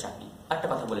হচ্ছে একটা চাকরি। একটা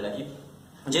কথা বলে রাখি,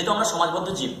 যেহেতু আমরা সমাজবদ্ধ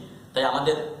জীব, তাই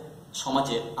আমাদের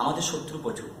সমাজে আমাদের শত্রু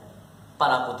প্রচুর,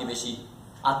 পাড়া প্রতিবেশী,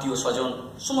 আত্মীয় স্বজন,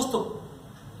 সমস্ত,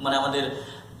 মানে আমাদের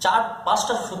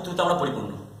 4-5টা শত্রুতে আমরা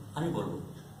পরিপূর্ণ। আমি বলবো,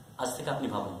 আজ থেকে আপনি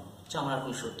ভাবুন যে আমার আর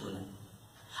কোনো শত্রু নেই।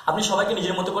 আপনি সবাইকে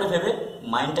নিজের মতো করে ভেবে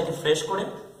মাইন্ডটাকে ফ্রেশ করে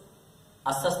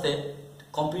আস্তে আস্তে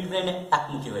কম্পিউটার লাইনে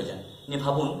একমুখী হয়ে যান, নিয়ে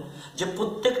ভাবুন যে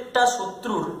প্রত্যেকটা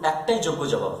শত্রুর একটাই যোগ্য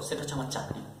জবাব, সেটা হচ্ছে আমার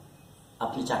চাকরি।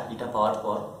 আপনি চাকরিটা পাওয়ার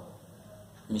পর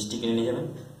মিষ্টি কিনে নিয়ে যাবেন,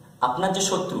 আপনার যে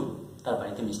শত্রু তার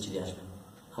বাড়িতে মিষ্টি দিয়ে আসবেন।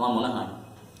 আমার মনে হয়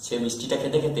সে মিষ্টিটা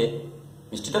খেতে খেতে,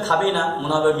 মিষ্টি তো খাবেই না,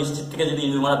 মনে হবে মিষ্টির থেকে যদি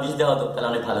ইঁদুরমারা বিষ দেওয়া হতো তাহলে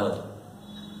অনেক ভালো হতো।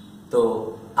 তো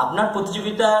আপনার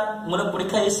প্রতিযোগিতামূলক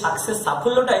পরীক্ষায় এই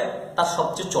সাফল্যটাই তার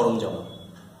সবচেয়ে চরম জবাব।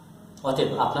 অতএব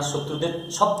আপনার শত্রুদের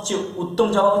সবচেয়ে উত্তম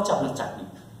জবাব হচ্ছে আপনার চাকরি।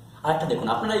 আরেকটা দেখুন,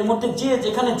 আপনারা এই মুহূর্তে যে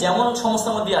যেখানে যেমন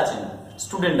সমস্যার মধ্যে আছেন,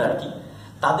 স্টুডেন্ট আর কি,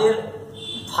 তাদের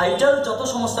ভাইটাল যত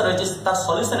সমস্যা রয়েছে তার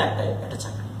সলিউশন একটাই, একটা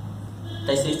চাকরি।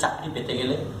 তাই সেই চাকরি পেতে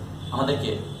গেলে আমাদেরকে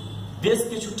বেশ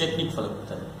কিছু টেকনিক ফলো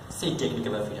করতে হবে। সেই টেকনিকে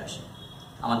এবার ফিরে আসে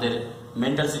আমাদের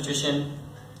মেন্টাল সিচুয়েশন।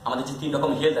 আমাদের যে 3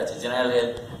 রকম হেলথ আছে, general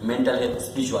health, mental health,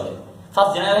 spiritual health.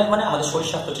 First general health মানে আমাদের শরীর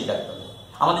স্বাস্থ্য ঠিক রাখতে হবে।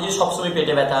 আমাদের যদি সবসময়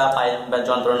পেটে ব্যথা, পায়ে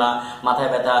যন্ত্রণা, মাথায়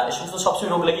ব্যথা, এই সমস্ত সবসময়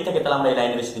রোগ লেগেই থাকে, তাহলে আমরা এই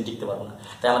লাইনে বেশি দিন টিকতে পারবো না।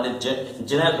 তাই আমাদের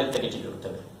জেনারেল হেলথটাকে ঠিক করতে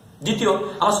হবে। দ্বিতীয়,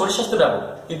 আমার শরীর স্বাস্থ্য রাখবো,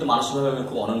 কিন্তু মানসিকভাবে আমি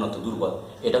খুব অনুন্নত, দুর্বল,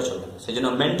 এটাও চলবে না। সেই জন্য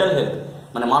মেন্টাল হেলথ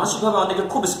মানে মানসিকভাবে আমাদেরকে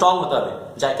খুব স্ট্রং হতে হবে,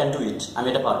 যে আই ক্যান ডু ইট, আমি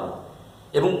এটা পারবো।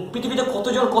 এবং পৃথিবীতে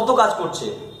কতজন কত কাজ করছে,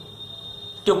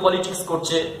 কেউ পলিটিক্স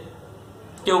করছে,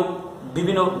 কেউ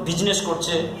বিভিন্ন বিজনেস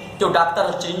করছে, কেউ ডাক্তার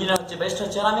হচ্ছে, ইঞ্জিনিয়ার হচ্ছে, ব্যারিস্টার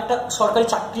হচ্ছে, আর আমি একটা সরকারি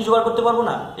চাকরি জোগাড় করতে পারবো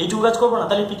না, এইটুকু কাজ করবো না,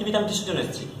 তাহলে পৃথিবীতে আমি কিসের জন্য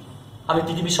এসেছি? আমি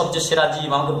পৃথিবীর সবচেয়ে সেরা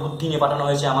জীব, আমাকে বুদ্ধি নিয়ে পাঠানো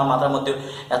হয়েছে, আমার মাথার মধ্যে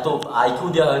এত আইকিউ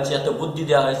দেওয়া হয়েছে, এত বুদ্ধি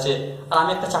দেওয়া হয়েছে, আর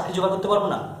আমি একটা চাকরি জোগাড় করতে পারবো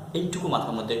না? এইটুকু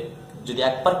মাথার মধ্যে যদি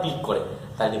একবার ক্লিক করে,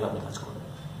 তাহলে আপনি কাজ করবেন।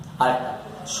 আর একটা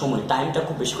সময়, টাইমটা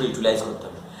খুব বেশি করে ইউটিলাইজ করতে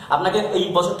হবে। আপনাকে এই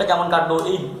বছরটা কেমন কাটলো,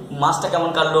 এই মাসটা কেমন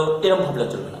কাটলো, এরকম ভাবলে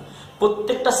চলবে না।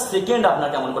 প্রত্যেকটা সেকেন্ড আপনার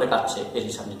কেমন করে কাটছে এর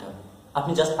হিসাব নিতে হবে।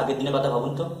 আপনি জাস্ট আগের দিনের কথা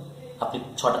ভাবুন তো, আপনি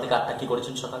 6টা থেকে 8টা কি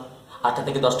করেছেন, সকাল 8টা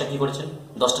থেকে 10টা কি করেছেন,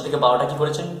 10টা থেকে 12টা কি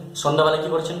করেছেন, সন্ধ্যাবেলা কি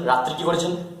করেছেন, রাত্রে কি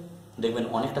করেছেন, দেখবেন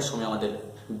অনেকটা সময় আমাদের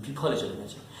বিফলে চলে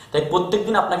গেছে। তাই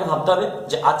প্রত্যেকদিন আপনাকে ভাবতে হবে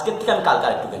যে আজকের থেকে আমি কালকে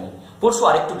আরেকটু জ্ঞানী, পরশু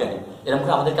আরেকটু জ্ঞানী। এরকম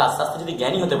করে আমাদেরকে আস্তে আস্তে যদি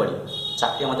জ্ঞানী হতে পারি,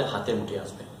 চাকরি আমাদের হাতের মুঠে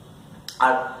আসবে।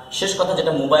 আর শেষ কথা,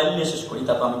 যেটা মোবাইল নিয়ে শেষ করি,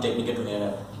 তারপর আমি টেকনিকে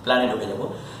প্ল্যানে ঢুকে যাবো,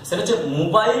 সেটা হচ্ছে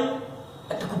মোবাইল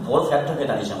একটা খুব বড় ফ্যাক্টর হয়ে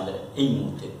দাঁড়িয়েছে আমাদের এই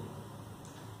মুহূর্তে।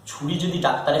 ছুরি যদি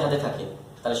ডাক্তারের হাতে থাকে,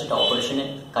 তাহলে সেটা অপারেশনে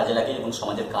কাজে লাগে এবং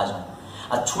সমাজের কাজ হয়।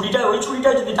 আর ওই ছুরিটা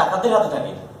যদি ডাকাতের হাতে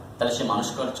থাকে, তাহলে সে মানুষ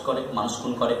করে, মানুষ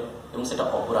খুন করে, এবং সেটা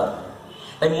অপরাধ হয়।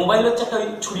 তাই মোবাইল হচ্ছে একটা ওই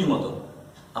ছুরির মতো,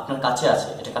 আপনার কাছে আছে,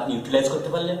 এটাকে আপনি ইউটিলাইজ করতে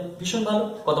পারলে ভীষণ ভালো,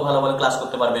 কত ভালো ভালো ক্লাস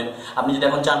করতে পারবেন। আপনি যদি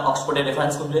এখন চান অক্সফোর্ডের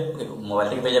রেফারেন্স করলে, মোবাইল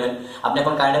থেকে পেয়ে যাবেন। আপনি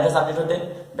এখন কারেন্ট অ্যাফেয়ার্স আপডেট হতে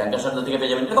ব্যাংকের সাথে থেকে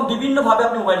পেয়ে যাবেন। এরকম বিভিন্নভাবে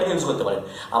আপনি মোবাইলটাকে ইউজ করতে পারেন।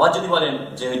 আবার যদি বলেন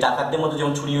যে ওই ডাকাতদের মধ্যে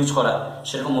যেমন ছুরি ইউজ করা,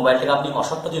 সেরকম মোবাইলটাকে আপনি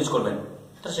অসৎ পথে ইউজ করবেন,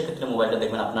 তাহলে সেক্ষেত্রে মোবাইলটা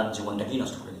দেখবেন আপনার জীবনটাকেই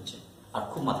নষ্ট করে দিচ্ছে। আর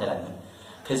খুব মাথায় রাখবেন,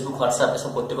 ফেসবুক, হোয়াটসঅ্যাপ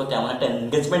এসব করতে করতে এমন একটা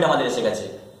এনগেজমেন্ট আমাদের এসে গেছে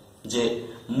যে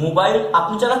মোবাইল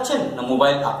আপনি চালাচ্ছেন না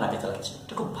মোবাইল আপনাকে চালাচ্ছে।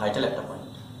 এটা খুব ভাইটাল একটা পয়েন্ট।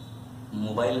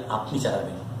 মোবাইল আপনি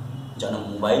চালাবেন, যেন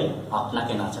মোবাইল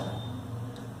আপনাকে না চালায়।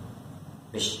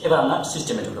 বেশি। এবার আমরা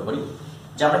সিস্টেমে ঢুকে পড়ি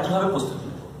যে আমরা কিভাবে প্রস্তুতি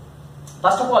নেব।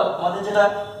 ফার্স্ট অফ অল আমাদের যেটা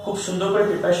খুব সুন্দর করে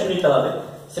প্রিপারেশন নিতে হবে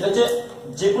সেটা হচ্ছে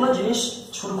যে কোনো জিনিস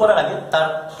শুরু করার আগে তার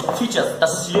ফিচার্স,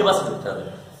 তার সিলেবাস ঢুকতে হবে,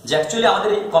 যে অ্যাকচুয়ালি আমাদের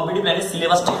এই কম্পিটিটিভ লাইনের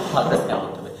সিলেবাসটা একটু ভালো করে স্ক্যান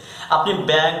করতে হবে। আপনি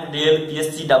bank, rail,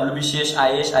 PSC, WBCS,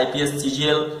 is, IPS,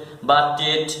 CGL বা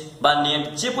টেট বা নেট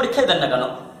যে পরীক্ষায় দেন না কেন,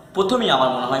 প্রথমেই আমার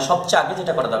মনে হয় সবচেয়ে আগে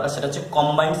যেটা করা দরকার সেটা হচ্ছে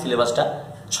কম্বাইন্ড সিলেবাসটা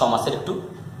 6 মাসের একটু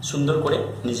সুন্দর করে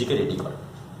নিজেকে রেডি করা।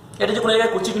 এটা যে কোনো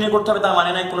জায়গায় কোচিং নিয়ে করতে হবে তার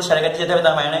মানে নাই, কোনো স্যারের কাছে যেতে হবে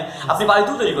তার মানে নাই, আপনি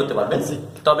বাড়িতেও তৈরি করতে পারবেন।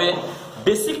 তবে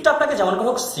বেসিকটা আপনাকে যেমন করে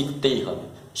হোক শিখতেই হবে।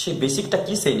 সেই বেসিকটা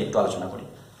কি সেই নিয়ে একটু আলোচনা করি।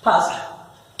 ফার্স্ট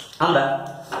আমরা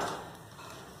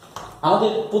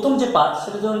আমাদের প্রথম যে পার্ট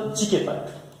সেটা যেমন জিকে পার্ট,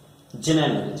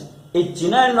 জেনারেল নলেজ। এই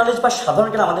জেনারেল নলেজ বা সাধারণ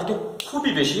জ্ঞান আমাদেরকে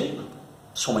খুবই বেশি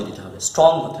সময় দিতে হবে,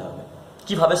 স্ট্রং হতে হবে।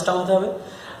 কিভাবে স্ট্রং হতে হবে?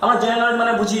 আমরা জেনারেল নলেজ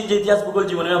মানে বুঝি যে ইতিহাস, ভূগোল,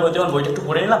 জীবনের বই, যেমন বইটা একটু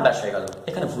পড়ে নিলাম ব্যাস হয়ে গেল।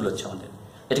 এখানে ভুল হচ্ছে আমাদের।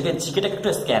 এটাকে জিকেটাকে একটু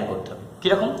স্ক্যান করতে হবে।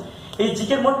 কিরকম? এই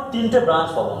জিকের মোট 3টে ব্রাঞ্চ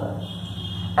পাবো আমরা।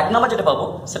 এক নম্বর যেটা পাবো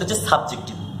সেটা হচ্ছে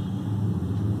সাবজেক্টিভ।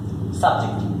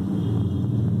 সাবজেক্টিভ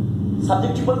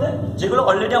সাবজেক্টিভ বলতে যেগুলো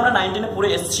অলরেডি আমরা 9, 10-এ পড়ে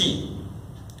এসেছি,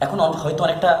 এখন হয়তো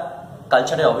অনেকটা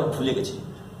কালচারের অভাবে ভুলে গেছি।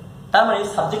 তার মানে এই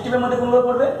সাবজেক্টিভের মধ্যে কোনগুলো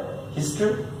পড়বে? হিস্ট্রি,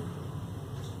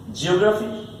 জিওগ্রাফি,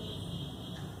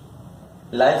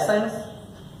 লাইফ সায়েন্স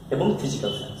এবং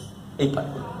ফিজিক্যাল সায়েন্স, এই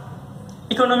পার্টগুলো।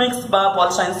 ইকোনমিক্স বা পল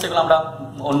সায়েন্স সেগুলো আমরা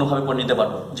অন্যভাবে পড়ে নিতে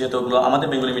পারবো, যেহেতু ওগুলো আমাদের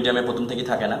বেঙ্গলি মিডিয়ামে প্রথম থেকেই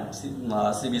থাকে না,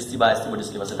 সিবিএসসি বা এসসি বোর্ডের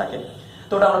সিলেবাসে থাকে,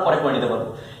 তো ওটা আমরা পরে পড়ে নিতে পারবো।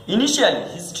 Initially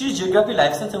history, geography,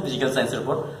 life science এবং ফিজিক্যাল সায়েন্সের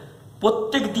উপর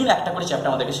প্রত্যেক দিন একটা করে চ্যাপ্টার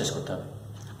আমাদেরকে শেষ করতে হবে।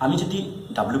 আমি যদি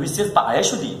ডাব্লিউবিসিএস বা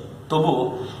আইএসও দিই তবুও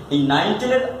এই 9,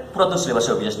 10-এর পুরাতন সিলেবাসে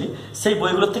অবভিয়াসলি সেই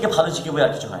বইগুলোর থেকে ভালো জিকে বই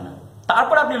আর কিছু হয় না।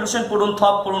 তারপর আপনি লুসেন্ট পড়ুন,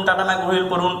 থপ পড়ুন, টাটা ম্যাকগ্রো-হিল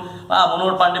পড়ুন,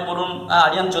 মনোহর পান্ডে পড়ুন,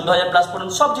 আরিয়ান 14,000+ পড়ুন,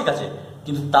 সব ঠিক আছে,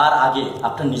 কিন্তু তার আগে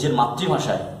আপনার নিজের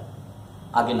মাতৃভাষায়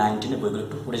আগে 9, 10-এর বইগুলো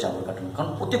একটু পড়ে যাবো কাটুন, কারণ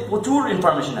ওতে প্রচুর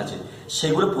ইনফরমেশন আছে,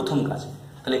 সেগুলো প্রথম কাজ।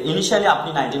 তাহলে ইনিশিয়ালি আপনি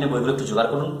 9, 10-এর বইগুলো একটু জোগাড়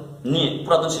করুন, নিয়ে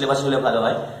পুরাতন সিলেবাস হলে ভালো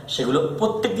হয়, সেগুলো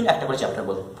প্রত্যেক দিন একটা করে চ্যাপ্টার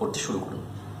পড়তে শুরু করুন।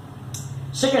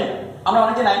 সেকেন্ড, আমরা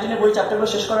অনেকে 9, 10-এর বই চ্যাপ্টারগুলো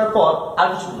শেষ করার পর আর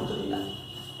কিছু গুরুত্ব দিই না।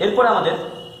 এরপরে আমাদের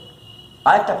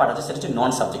আরেকটা পার্ট আছে, সেটা হচ্ছে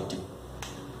নন সাবজেক্টিভ।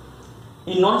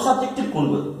 এই নন সাবজেক্টিভ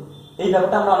কোনগুলো, এই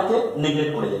ব্যাপারটা আমরা অনেকে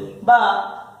নেগলেক্ট করে যাই বা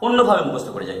অন্যভাবে মুখস্থ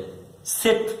করে যাই,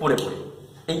 সেট পড়ে পড়ে।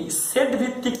 এই সেট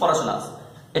ভিত্তিক পড়াশোনা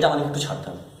এটা আমাদের একটু ছাড়তে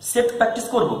হবে। সেট প্র্যাকটিস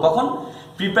করবো কখন?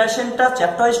 প্রিপারেশনটা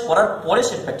চ্যাপ্টার ওয়াইজ পড়ার পরে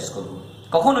সেট প্র্যাকটিস করবো,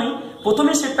 কখনোই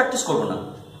প্রথমেই সেট প্র্যাকটিস করবো না।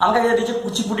 আমাকে যেটা দিয়েছে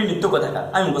কুচিপুটি নৃত্য কথাটা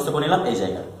আমি মুখস্থ করে নিলাম এই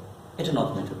জায়গায়, এটা নট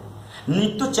মেথড।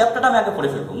 নৃত্য চ্যাপ্টারটা আমি আগে পড়ে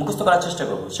ফেলবো, মুখস্থ করার চেষ্টা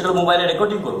করবো, সেগুলো মোবাইলে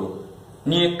রেকর্ডিং করবো,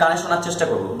 নিয়ে কানে শোনার চেষ্টা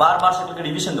করবো, বারবার সেগুলোকে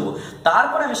রিভিশন দেবো,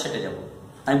 তারপরে আমি সেটে যাবো।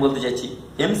 আমি বলতে চাইছি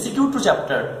এমসিকিউ টু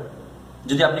চ্যাপ্টার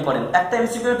যদি আপনি করেন, একটা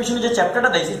এমসিকিউ এর পিছনে যে চ্যাপ্টারটা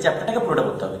দেয় সেই চ্যাপ্টারটাকে পুরোটা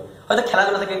করতে হবে। হয়তো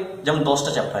খেলাধুলা থেকে যেমন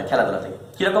 10টা চ্যাপ্টার হয় খেলাধুলা থেকে,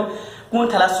 কিরকম? কোন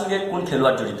খেলার সঙ্গে কোন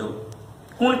খেলোয়াড় জড়িত,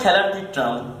 কোন খেলার কি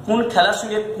ট্রাম, কোন খেলার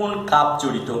সঙ্গে কোন কাপ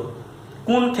জড়িত,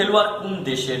 কোন খেলোয়াড় কোন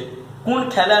দেশের, কোন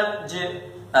খেলার যে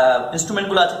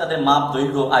ইনস্ট্রুমেন্টগুলো আছে তাদের মাপ,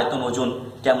 দৈর্ঘ্য, আয়তন, ওজন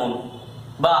কেমন,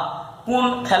 বা কোন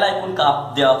খেলায় কোন কাপ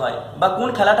দেওয়া হয়, বা কোন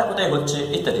খেলাটা কোথায় হচ্ছে,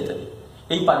 ইত্যাদি ইত্যাদি।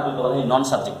 এই পার্টগুলো বলা হয় নন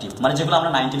সাবজেক্টিভ, মানে যেগুলো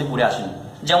আমরা 9, 10-এ পড়ে আসিনি।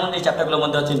 যেমন এই চ্যাপ্টারগুলোর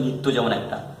মধ্যে আছে নৃত্য যেমন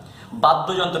একটা,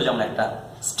 বাদ্যযন্ত্র যেমন একটা,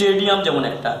 স্টেডিয়াম যেমন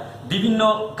একটা, বিভিন্ন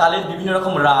কালের বিভিন্ন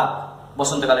রকম রাগ,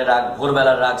 বসন্তকালের রাগ,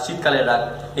 ভোরবেলার রাগ, শীতকালের রাগ,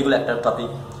 এগুলো একটা টপিক।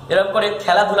 এরকম করে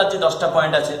খেলাধুলার যে 10টা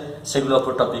পয়েন্ট আছে সেগুলো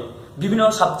অপর টপিক। বিভিন্ন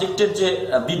সাবজেক্টের যে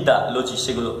বিদ্যা, লজি,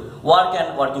 সেগুলো work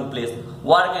and working place,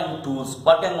 work and tools,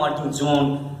 work and working zone,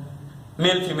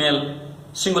 male female,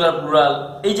 singular plural,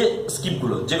 এই যে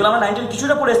স্কিপগুলো যেগুলো আমরা 9, 10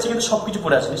 কিছুটা পড়ে এসেছি কিন্তু সব কিছু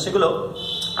পড়ে আসেনি, সেগুলো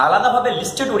আলাদাভাবে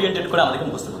লিস্টেড ওরিয়েন্টেড করে আমাদেরকে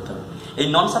মুখস্থ করতে হবে। এই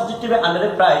নন সাবজেক্টিভের আন্ডারে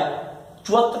প্রায়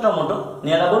 74টা মতো,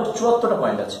 নিয়ার অ্যাবাউট 74টা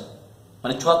পয়েন্ট আছে,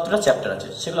 মানে 74টা চ্যাপ্টার আছে,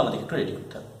 সেগুলো আমাদেরকে একটু রেডি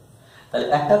করতে হবে। তাহলে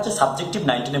একটা হচ্ছে সাবজেক্টিভ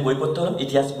 9, 10-এ বই পড়তে হলো,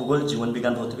 ইতিহাস, ভূগোল, জীবন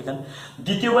বিজ্ঞান, ভৌত বিজ্ঞান।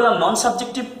 দ্বিতীয় বললাম নন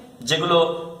সাবজেক্টিভ, যেগুলো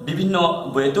বিভিন্ন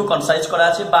বইয়েতেও কনসাইজ করা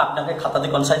আছে বা আপনাকে খাতাতে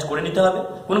কনসাইজ করে নিতে হবে।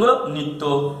 কোনগুলো? নৃত্য,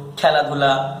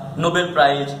 খেলাধুলা, নোবেল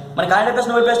প্রাইজ, মানে কারেন্ট অ্যাফেয়ার্স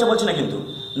নোবেল প্রাইজটা বলছি না কিন্তু,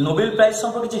 নোবেল প্রাইজ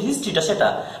সম্পর্কে যে হিস্ট্রিটা সেটা,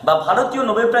 বা ভারতীয়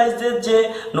নোবেল প্রাইজের যে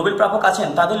নোবেল প্রাপক আছেন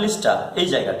তাদের লিস্টটা, এই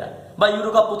জায়গাটা, বা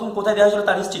ইউরোকাপ প্রথম কোথায় দেওয়া হয়েছিল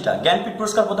তার হিস্ট্রিটা, জ্ঞানপীঠ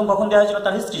পুরস্কার প্রথম কখন দেওয়া হয়েছিল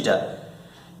তার হিস্ট্রিটা,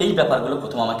 এই ব্যাপারগুলো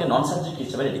প্রথম আমাকে নন সাবজেক্ট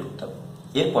হিসেবে রেডি করতে হবে।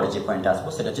 এরপরে যে পয়েন্টে আসবো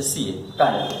সেটা হচ্ছে সিএ,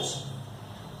 কারেন্ট অ্যাফেয়ার্স।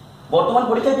 বর্তমান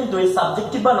পরীক্ষায় কিন্তু এই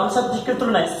সাবজেক্টিভ বা নন সাবজেক্টের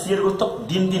তুলনায় সি এর গুরুত্ব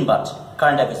দিন দিন বাড়ছে,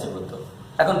 কারেন্ট অ্যাফেয়ার্সের গুরুত্ব।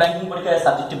 এখন ব্যাংকিং পরীক্ষায়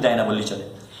সাবজেক্টিভ দেয় না বললেই চলে।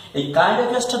 এই কারেন্ট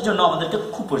অ্যাফেয়ার্সটার জন্য আমাদেরকে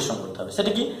খুব পরিশ্রম করতে হবে।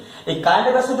 সেটা কি? এই কারেন্ট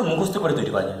অ্যাফেয়ার্স কিন্তু মুখস্থ করে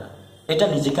তৈরি করা যায় না, এটা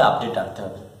নিজেকে আপডেট রাখতে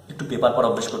হবে, একটু পেপার পড়া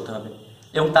অভ্যাস করতে হবে,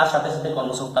 এবং তার সাথে সাথে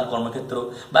কর্মসংস্থান, কর্মক্ষেত্র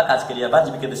বা কাজ কেরিয়ার বা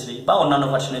জীবিকা দেশী বা অন্যান্য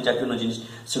ভার্সনের যা কোনো জিনিস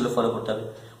সেগুলো ফলো করতে হবে।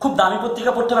 খুব দামি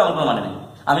পত্রিকা পড়তে হবে এমন কোনো মানে নেই,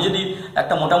 আমি যদি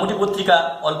একটা মোটামুটি পত্রিকা,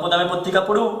 অল্প দামি পত্রিকা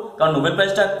পড়েও, কারণ নোবেল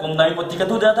প্রাইজটা কম দামি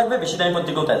পত্রিকাতেও দেওয়া থাকবে, বেশি দামি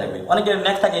পত্রিকাও দেওয়া থাকবে, অনেকের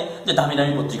ন্যাক থাকে যে দামি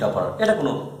দামি পত্রিকা পড়ার, এটা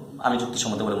কোনো আমি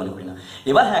যুক্তিসম্মত বলে মনে করি না।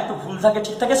 এবার হ্যাঁ, একটু ভুল থাকে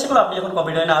ঠিক থাকে, সেগুলো আপনি যখন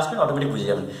কম্পিউটার লাইনে আসবেন অটোমেটিক বুঝে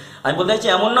যাবেন। আমি বলতে চাইছি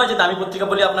এমন নয় যে দামি পত্রিকা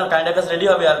বলে আপনার কারেন্ট অ্যাফেয়ার্স রেডি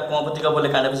হবে আর কম পত্রিকা বলে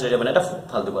কারেন্ট অ্যাফেয়ার্স রেডি হবে না, এটা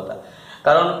ফালতু কথা।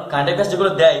 কারণ কারেন্ট অ্যাফেয়ার্স যেগুলো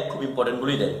দেয় খুব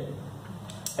ইম্পর্টেন্টগুলোই দেয়।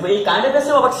 এবার এই কারেন্ট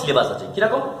অ্যাফেয়ার্সেও আবার সিলেবাস আছে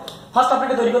কিরকম। ফার্স্ট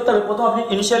আপনাকে তৈরি করতে হবে, প্রথম আপনি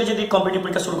ইনিশিয়ালি যদি কম্পিটিটিভ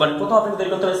পরীক্ষা শুরু করেন, প্রথম আপনাকে তৈরি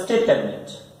করতে হবে স্টেট ক্যাবিনেট,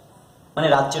 মানে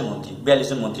রাজ্যের মন্ত্রী, 42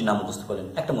 জন মন্ত্রীর নাম মুখস্থ করেন,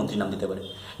 একটা মন্ত্রীর নাম দিতে পারে।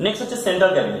 নেক্সট হচ্ছে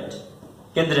সেন্ট্রাল ক্যাবিনেট,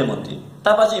 কেন্দ্রের মন্ত্রী।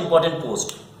 তারপর আছে ইম্পর্টেন্ট পোস্ট।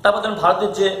 তারপর ধরুন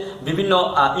ভারতের যে বিভিন্ন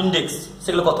ইন্ডেক্স,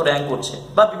 সেগুলো কত র্যাঙ্ক করছে,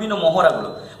 বা বিভিন্ন মহড়াগুলো,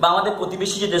 বা আমাদের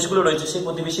প্রতিবেশী যে দেশগুলো রয়েছে সেই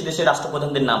প্রতিবেশী দেশের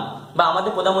রাষ্ট্রপ্রধানদের নাম, বা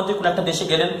আমাদের প্রধানমন্ত্রী কোন একটা দেশে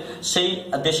গেলেন সেই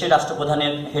দেশের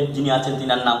রাষ্ট্রপ্রধানের হেড যিনি আছেন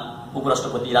তিনার নাম,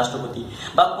 উপরাষ্ট্রপতি, রাষ্ট্রপতি,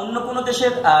 বা অন্য কোনো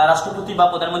দেশের রাষ্ট্রপতি বা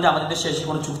প্রধানমন্ত্রী আমাদের দেশে এসে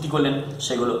কোনো চুক্তি করলেন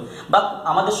সেগুলো, বা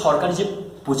আমাদের সরকারি যে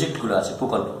প্রজেক্টগুলো আছে,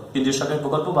 প্রকল্প, কেন্দ্রীয় সরকারের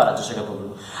প্রকল্প বা রাজ্য সরকারের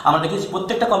প্রকল্প, আমরা দেখেছি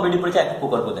প্রত্যেকটা কম্পিটিটিভ পরীক্ষা একটা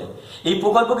প্রকল্প দেয়। এই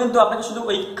প্রকল্প কিন্তু আপনাকে শুধু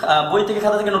ওই বই থেকে,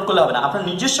 খাতা থেকে নোট করলে হবে না, আপনার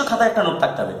নিজস্ব খাতায় একটা নোট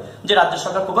থাকতে হবে যে রাজ্য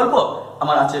সরকার প্রকল্প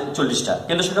আমার আছে 40টা,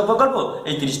 কেন্দ্র সরকার প্রকল্প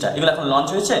এই 30টা, এগুলো এখন লঞ্চ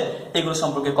হয়েছে, এগুলো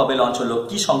সম্পর্কে কবে লঞ্চ হলো,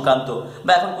 কি সংক্রান্ত,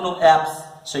 বা এখন কোনো অ্যাপস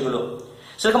সেগুলো।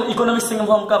 সেরকম ইকোনমিক্স থেকে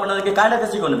আপনাদেরকে current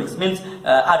affairs economics means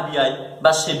RBI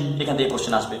বা সেবি, এখান থেকে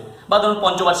কোশ্চেন আসবে। বা ধরুন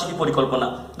পঞ্চবার্ষিকী পরিকল্পনা,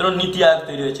 ধরুন নীতি আয়োগ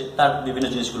তৈরি হয়েছে, তার বিভিন্ন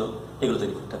জিনিসগুলো, এগুলো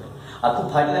তৈরি করতে হবে। আর খুব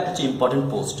ভাইটাল একটা হচ্ছে ইম্পর্টেন্ট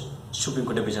পোস্ট, সুপ্রিম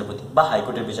কোর্টের বিচারপতি বা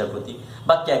হাইকোর্টের বিচারপতি,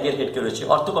 বা ক্যাগের হেডকে রয়েছে,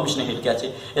 অর্থ কমিশনের হেডকে আছে,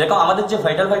 এরকম আমাদের যে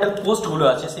ভাইটাল পোস্টগুলো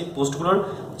আছে, সেই পোস্টগুলোর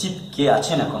চিফ কে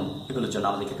আছেন এখন, এগুলোর জন্য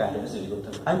আমাদেরকে কারেন্ট অ্যাফেয়ার্স তৈরি করতে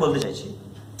হবে। আমি বলতে চাইছি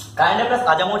কারেন্ট অ্যাফেয়ার্স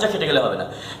আজা মোজা খেটে গেলে হবে না।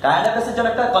 কারেন্ট অ্যাফেয়ার্সের জন্য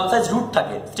একটা কনসাইজ রুট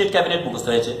থাকে। স্টেট ক্যাবিনেট মুখস্থ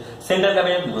হয়েছে, সেন্ট্রাল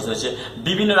ক্যাবিনেট মুখস্থ হয়েছে,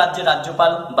 বিভিন্ন রাজ্যের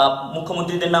রাজ্যপাল বা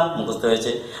মুখ্যমন্ত্রীদের নাম মুখস্থ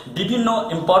হয়েছে, বিভিন্ন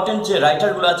ইম্পর্টেন্ট যে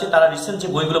রাইটারগুলো আছে তারা রিসেন্ট যে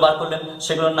বইগুলো বার করলেন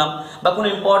সেগুলোর নাম, বা কোনো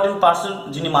ইম্পর্টেন্ট পার্সন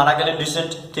যিনি মারা গেলেন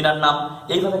রিসেন্ট, তিনার নাম,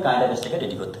 এইভাবে কারেন্ট অ্যাফেয়ার্সটাকে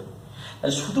রেডি করতে হবে।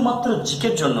 শুধুমাত্র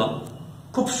জিকের জন্য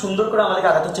খুব সুন্দর করে আমাদেরকে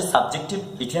আগাতে হচ্ছে সাবজেক্টিভ,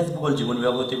 ইতিহাস, ভূগোল, জীবন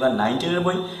বিভাগতি বা 9-10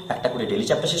 বই, একটা করে ডেলি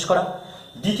চ্যাপ্টার শেষ করা।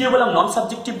 দ্বিতীয় বললাম নন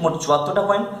সাবজেক্টিভ, মোট 74টা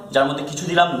পয়েন্ট, যার মধ্যে কিছু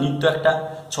দিলাম নৃত্য একটা,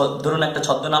 ধরুন একটা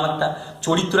ছদ্মনাম একটা,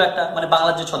 চরিত্র একটা, মানে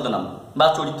বাংলার যে ছদ্মনাম বা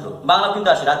চরিত্র, বাংলা কিন্তু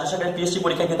আসে, রাজ্য সরকারের পিএসসি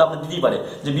পরীক্ষায় কিন্তু আপনার দিতেই পারে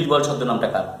যে বীরবল ছদ্মনামটা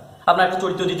কার, আপনার একটা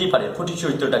চরিত্র দিতেই পারে, ফটিক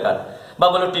চরিত্রটা কার, বা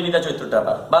বলো টেনিদা চরিত্রটা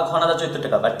কার, বা ঘনাদা চরিত্রটা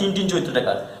কার, বা টিনটিন চরিত্রটা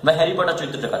কার, বা হ্যারি পটার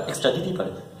চরিত্রটা কার, এক্সট্রা দিতেই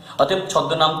পারে। অতএব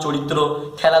ছদ্মনাম, চরিত্র,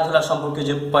 খেলাধুলা সম্পর্কে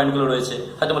যে পয়েন্টগুলো রয়েছে,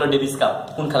 হয়তো বলো ডেভিস কাপ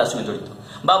কোন খেলার সঙ্গে জড়িত,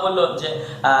 বা বললো যে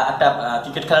একটা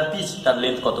ক্রিকেট খেলার পিচ তার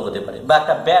লেন্থ কত হতে পারে, বা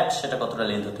একটা ব্যাট সেটা কতটা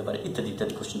লেন্থ হতে পারে, ইত্যাদি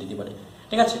ইত্যাদি কোশ্চেন দিতে পারে।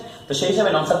 ঠিক আছে, তো সেই হিসাবে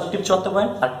নন সাবজেক্টিভ 74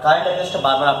 পয়েন্ট। আর কারেন্ট অ্যাফেয়ার্সটা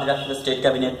বারবার আপনি রাখতে হবে, স্টেট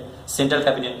ক্যাবিনেট, সেন্ট্রাল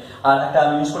ক্যাবিনেট। আর একটা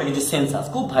আমি মিস করে গেছি সেন্সাস,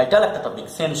 খুব ভাইটাল একটা টপিক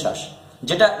সেন্সাস,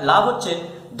 যেটা লাভ হচ্ছে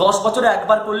 10 বছরে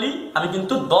একবার করলেই আমি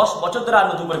কিন্তু 10 বছর ধরে আর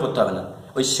নতুন করে করতে হবে না।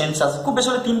 ওই সেন্সাস খুব বেশি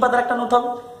হলে 3 পাতার একটা নোট হবে,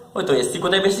 ওই তো এসসি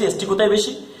কোথায় বেশি, এসটি কোথায়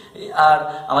বেশি, আর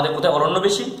আমাদের কোথায় অরণ্য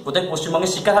বেশি, কোথায়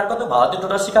পশ্চিমবঙ্গের শিক্ষার হার কত, ভারতের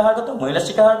টোটাল শিক্ষার হার কত, মহিলার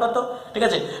শিক্ষার হার কত, ঠিক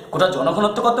আছে, কোথায়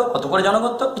জনঘনত্ব কত, কত করে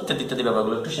জনঘনত্ব, ইত্যাদি ইত্যাদি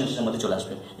ব্যাপারগুলো একটু সেন্সাসের মধ্যে চলে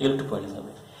আসবে, এগুলো একটু পড়ে নিতে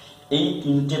হবে। এই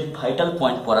 3টে ভাইটাল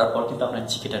পয়েন্ট পড়ার পর কিন্তু আপনার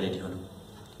জিকেটা রেডি হলো।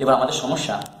 এবার আমাদের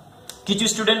সমস্যা, কিছু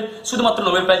স্টুডেন্ট শুধুমাত্র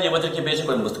নোবেল প্রাইজ এবছর কে পেয়েছে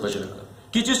করে মুখস্থ করে চলে গেল,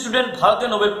 কিছু স্টুডেন্ট ভারতীয়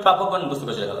নোবেল প্রাপকগণ মুখস্থ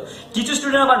করে চলে গেল, কিছু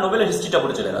স্টুডেন্ট আবার নোবেলের হিস্ট্রিটা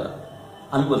পড়ে চলে গেল।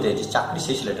 আমি বলতে চাইছি চাকরি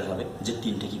সেই সিলেক্টেড হবে যে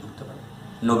 3টে কি করতে পারে,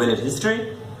 নোবেলের হিস্ট্রি,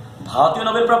 ভারতীয়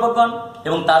নোবেল প্রাপকগণ,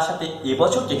 এবং তার সাথে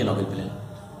এবছর কে কে নোবেল পেলেন।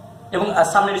 এবং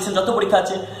সামনে রিসেন্ট যত পরীক্ষা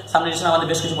আছে, সামনে রিসেন্ট আমাদের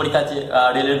বেশ কিছু পরীক্ষা আছে,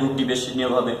 রেলের গ্রুপ ডি বেশ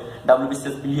নিয়োগ হবে,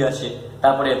 WBCS পিলি আছে,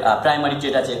 তারপরে প্রাইমারি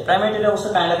টেট আছে। প্রাইমারি টেটে অবশ্য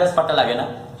কারেন্ট অ্যাফেয়ার্স পার্টটা লাগে না,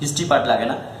 হিস্ট্রি পার্ট লাগে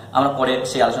না, আমরা পরে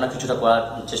সেই আলোচনা কিছুটা করার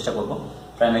চেষ্টা করব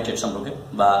প্রাইমারি টেট সম্পর্কে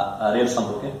বা রেল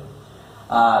সম্পর্কে।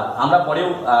 আর আমরা পরেও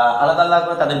আলাদা আলাদা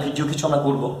করে তাদের ভিডিও কিছু আমরা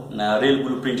করবো, রেল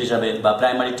ব্লু প্রিন্ট হিসাবে বা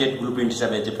প্রাইমারি টেট ব্লু প্রিন্ট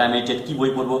হিসাবে, যে প্রাইমারি টেট কি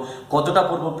বই পড়বো, কতটা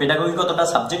পড়বো, পেডাগোগি কতটা,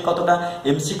 সাবজেক্ট কতটা,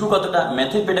 এমসিকিউ কতটা,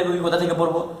 ম্যাথের পেডাগোগি কোথা থেকে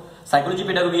পড়বো, সাইকোলজি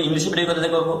পেডাগোগি, ইংলিশ পেডাগোগি কোথা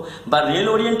থেকে করবো, বা রেল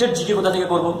ওরিয়েন্টেড জিকে কোথা থেকে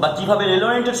করবো, বা কিভাবে রেল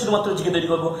ওরিয়েন্টেড শুধুমাত্র জিকে তৈরি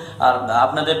করবো। আর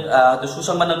আপনাদের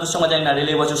সুসংবাদ না দুঃসংবাদ জানি না,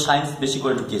 রেলে এবছর সায়েন্স বেশি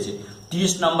করে ঢুকিয়েছে,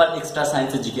 30 নম্বর এক্সট্রা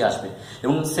সায়েন্সের জিকে আসবে,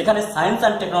 এবং সেখানে সায়েন্স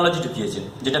অ্যান্ড টেকনোলজি ঢুকিয়েছে,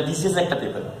 যেটা বিসিএস একটা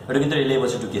পেপার, ওটা কিন্তু রেলে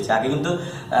এবছর ঢুকিয়েছে। আগে কিন্তু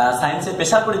সায়েন্সে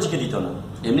প্রেশার করে জিকে দিত না,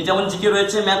 এমনি যেমন জিকে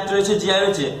রয়েছে, ম্যাথ রয়েছে, জিআই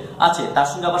রয়েছে আছে, তার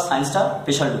সঙ্গে আবার সায়েন্সটা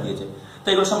প্রেশার ঢুকিয়েছে। তো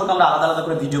এগুলো সম্পর্কে আমরা আলাদা আলাদা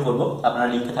করে ভিডিও করবো, আপনারা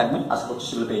লিঙ্কে থাকবেন, আশা করছি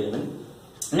সেগুলো পেয়ে যাবেন।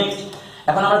 নেক্সট,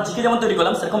 এখন আমরা জিকে যেমন তৈরি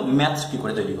করলাম, সেরকম ম্যাথ কি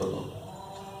করে তৈরি করবো।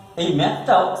 এই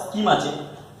ম্যাথটাও স্কিম আছে,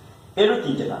 এরও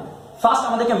 3টে ভাগ। ফার্স্ট,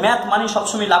 আমাদেরকে ম্যাথ মানে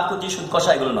সবসময় লাভ ক্ষতি সুদ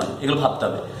কষা এগুলো নয়, এগুলো ভাবতে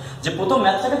হবে যে প্রথম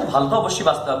ম্যাথটাকে তো ভালো তো অবশ্যই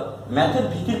বাঁচতে হবে। ম্যাথের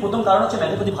ভীতির প্রথম কারণ হচ্ছে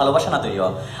ম্যাথের প্রতি ভালোবাসা না তৈরি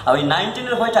হওয়া, আর ওই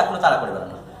 9-10 ভয়টা এখনো তারা করে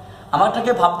বেড়ানো।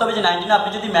 আমারটাকে ভাবতে হবে যে 9-10 আপনি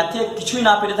যদি ম্যাথে কিছুই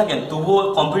না পেরে থাকেন, তবুও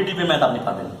কম্পিটিটিভ ম্যাথ আপনি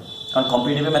পাবেন, কারণ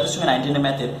কম্পিটিটিভ ম্যাথের সঙ্গে 9-10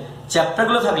 ম্যাথের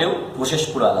চ্যাপ্টারগুলো থাকলেও প্রসেস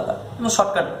পুরো আলাদা এবং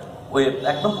শর্টকাট ওয়ে,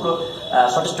 একদম পুরো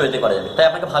শর্টেস্ট ওয়েতে করা যাবে, তাই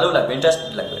আপনাকে ভালোও লাগবে,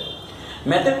 ইন্টারেস্টেড লাগবে।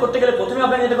 ম্যাথের করতে গেলে প্রথমে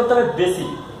আপনাকে যেটা করতে হবে বেসিক,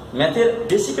 ম্যাথের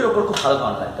বেসিকের ওপর খুব ভালো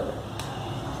ধারণা রাখতে হবে।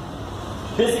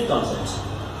 বেসিক কনসেপ্ট,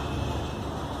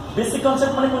 বেসিক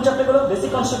কনসেপ্ট মানে কোন চ্যাপ্টারগুলো? বেসিক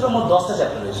কনসেপ্টের মোট 10টা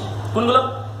চ্যাপ্টার রয়েছে। কোনগুলো?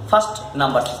 ফার্স্ট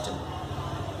নাম্বার সিস্টেম,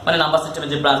 মানে নাম্বার সিস্টেমের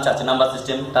যে ব্রাঞ্চ আছে, নাম্বার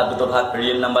সিস্টেম তার দুটো ভাগ,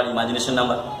 real number, imagination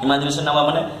number. Imagination number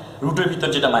মানে রুটের ভিতর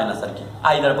যেটা মাইনাস আর কি,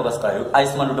 আই দ্বারা প্রকাশ করা হয়, আই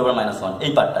সমান রুট ওভার -1,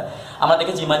 এই পার্টটা আমরা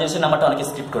দেখেছি। ইমাজিনেশন নাম্বারটা অনেকে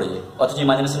স্ক্রিপ্ট করে যায়, অথচ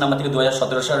ইমাজিনেশন নাম্বার থেকে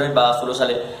 2017 সালে বা 16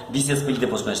 সালে বিসিএস পিলিতে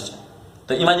প্রশ্ন এসেছে।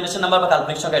 তো ইমাজিনেশন নাম্বার বা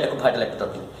কাল্পনিক সংখ্যা এটা খুব ভাইটাল একটা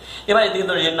টপিক। এবার এদিকে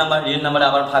তো রিয়েল নাম্বার, রিয়েল নাম্বারে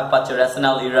আবার ভাগ পাচ্ছে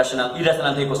রেশনাল, ইরেশনাল।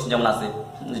 ইরেশনাল থেকে কোশ্চেন যেমন আসে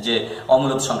যে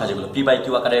অমূলত সংখ্যা যেগুলো পি বাই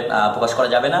কিউ আকারে প্রকাশ করা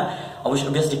যাবে না,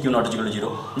 অবশ্যই কিউ নট যেগুলো 0।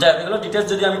 যাই হোক, এগুলো ডিটেলস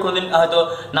যদি আমি কোনোদিন হয়তো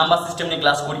নাম্বার সিস্টেম নিয়ে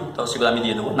ক্লাস করি তো সেগুলো আমি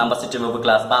দিয়ে দেবো, নাম্বার সিস্টেমের উপর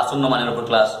ক্লাস বা শূন্য মানের উপর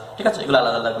ক্লাস, ঠিক আছে, এগুলো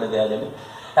আলাদা আলাদা করে দেওয়া যাবে।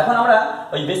 এখন আমরা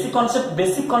ওই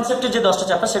বেসিক কনসেপ্টের যে 10টা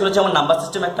চ্যাপ্টার, সেগুলো যেমন নাম্বার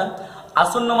সিস্টেম একটা,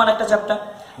 আসন্ন মান একটা চ্যাপ্টার,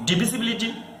 ডিভিজিবিলিটি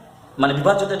মানে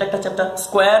বিভাজ্যতা একটা চ্যাপ্টার,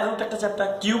 স্কোয়ার রুট একটা চ্যাপ্টার,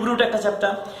 কিউব রুট একটা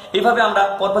চ্যাপ্টার। এইভাবে আমরা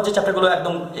পরপর যে চ্যাপ্টারগুলো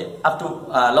একদম আপ টু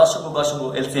লসগু, গসগু,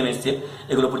 এলসিএম, এসসিএফ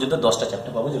এগুলো পর্যন্ত 10টা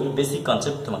চ্যাপ্টার পাবো, যেগুলো বেসিক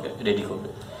কনসেপ্ট তোমাকে রেডি করবে।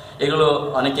 এগুলো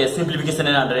অনেকে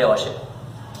সিম্পলিফিকেশনের আন্ডারে আসে।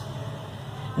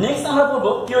 নেক্সট আমরা পড়বো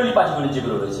পিওরলি পাটিগণিত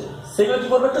যেগুলো রয়েছে, সেগুলো কি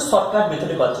করবো? একটু শর্টকাট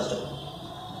মেথডে করার চেষ্টা করবো।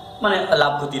 মানে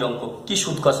লাভ ক্ষতির অঙ্ক, কি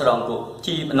সুদ কষার অঙ্ক,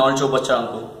 কি নল চৌবাচ্চার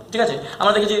অঙ্ক, ঠিক আছে।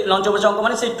 আমরা দেখেছি নল চৌবাচ্চার অঙ্ক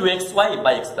মানে সেই 2xy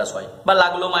by x plus y, বা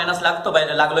লাগলো মাইনাস লাগতো, বা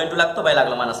লাগলো ইন্টু লাগতো, বা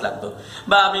লাগলো মাইনাস লাগতো,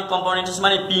 বা আমি কম্পাউন্ড ইন্টারেস্ট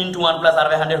মানে p into 1 plus r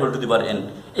by 100 whole to the power n।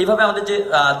 এইভাবে আমাদের যে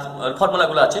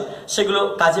ফর্মুলাগুলো আছে সেগুলো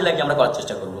কাজে লাগিয়ে আমরা করার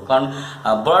চেষ্টা করবো, কারণ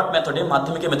ব্রড মেথডে,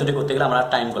 মাধ্যমিকের মেথডে করতে গেলে আমরা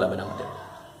টাইম গোলাবে না আমাদের।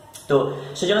 তো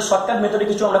সেই জন্য শর্টকাট মেথডে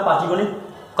কিছু আমরা পাটিগণিত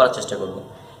করার চেষ্টা করবো।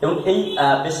 এবং এই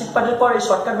বেসিক পার্টের পর এই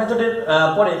শর্টকাট মেথডের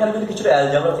পরে এখানে কিন্তু কিছুটা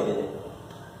অ্যালজেব্রা থেকে যায়।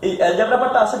 এই অ্যালজেব্রা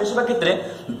পার্টটা আসে বেশিরভাগ ক্ষেত্রে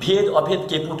ভেদ, অভেদ,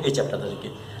 কে পুট এই চ্যাপ্টারটা থেকে।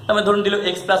 তারপরে ধরুন দিল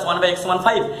x প্লাস 1 বাই x সমান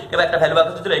 5, এবার একটা ভ্যালু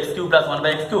বাকি দিল x cube plus 1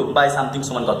 by x cube by something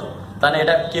সমান কত, তাহলে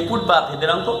এটা কে পুট বা ভেদের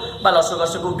অঙ্ক বা লসগু,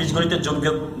 গসগু, বীজগণিতের যোগ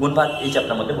বিয়োগ, গুণভাগ এই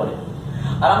চ্যাপ্টার মধ্যে পড়ে।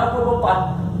 আর আমরা করবো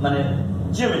মানে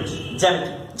জিওমেট্রি,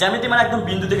 জ্যামিতি। জ্যামিতি মানে একদম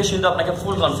বিন্দু থেকে সিন্ধু আপনাকে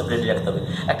ফুল কনসেপ্ট রেডি রাখতে হবে।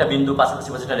 একটা বিন্দু পাশাপাশি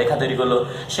একটা রেখা তৈরি করলো,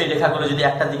 সেই রেখাগুলো যদি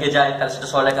একটা দিকে যায় তাহলে সেটা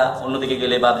সরলরেখা, অন্যদিকে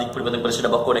গেলে বা দিক পরিবর্তন করে সেটা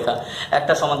বক্ররেখা।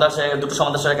 একটা সমান্তরাল রেখা, দুটো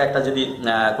সমান্তরাল রেখা একটা যদি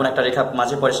কোন একটা রেখা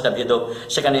মাঝে পড়ে সেটা ভেদক,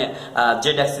 সেখানে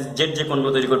জেড অ্যাক্সিস, জেড যে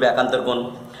কোণগুলো তৈরি করবে একান্তর কোণ,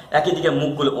 একই দিকে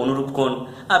মুখগুলো অনুরূপ কোণ,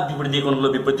 আর বিপরীত দিকে কোণগুলো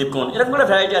বিপরীত কোণ, এরকম করে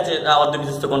ভ্যারাইটি আছে।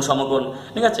 অর্ধবিশিষ্ট কোণ, সমকোণ,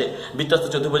 ঠিক আছে, বৃত্তস্থ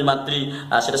চতুর্ভুজ মাত্রী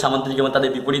সেটা সামান্তরিক এবং তাদের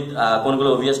বিপরীত কোণগুলো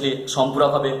অবভিয়াসলি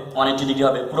সম্পূরক হবে, 180 ডিগ্রি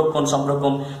হবে, পূরক কোণ, সম্পূরক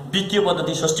কোণ, দ্বিতীয়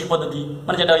পদ্ধতি, ষষ্ঠিক পদ্ধতি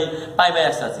মানে যেটা ওই পাই বাই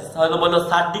এক্স অ্যাক্সিস, হয়তো বললো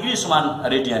 60 ডিগ্রি সমান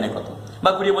রেডিয়ানে কত, বা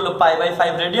ঘুরিয়ে বললো পাই বাই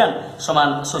 5 রেডিয়ান সমান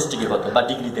ষষ্ঠিকে কত বা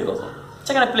ডিগ্রিতে কত,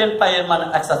 সেখানে প্লেন পাই এর মান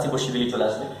এক্স অ্যাক্সিস বসিয়ে দিলেই চলে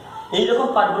আসবে। এইরকম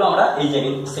পার্টগুলো আমরা এই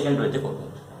জায়গায় সেকেন্ড রয়েতে করবো।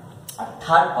 আর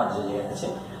থার্ড পার্ট যে জায়গায় আছে,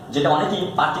 যেটা অনেকেই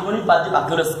পাটিগণিত বাদ দিয়ে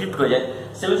বাকিগুলো স্ক্রিপ্ট হয়ে যায়,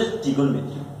 সেগুলো হচ্ছে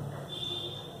ত্রিগোণমিতি,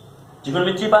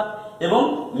 ত্রিগোণমিতি পার্ট এবং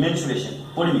মেনসুরেশন,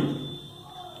 পরিমিতি।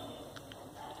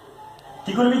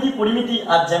 ত্রিকোণমিতি, পরিমিতি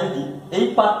আর জ্যামিতি এই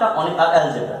পার্টটা অনেক, আর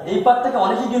অ্যালজেব্রা এই পার্টটাকে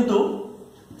অনেকেই কিন্তু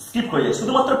স্কিপ করে যায়,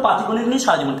 শুধুমাত্র পাটিগণিত নিয়ে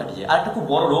সারা জীবন কাটিয়ে যায়। আর একটা খুব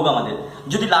বড় রোগ আমাদের,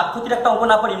 যদি লাভ ক্ষতির একটা অঙ্ক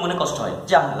না পারি মনে কষ্ট হয়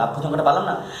যে আমরা লাভ ক্ষতি অঙ্কটা পারলাম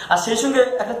না, আর সেই সঙ্গে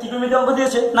একটা ত্রিকোণমিতি অঙ্ক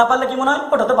দিয়েছে না পারলে কি মনে হয়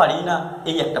ওটা তো পারি না,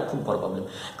 এই একটা খুব বড় প্রবলেম।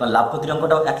 কারণ লাভ ক্ষতির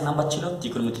অঙ্কটাও 1 নাম্বার ছিল,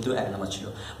 ত্রিকোণমিতিতেও 1 নাম্বার ছিল,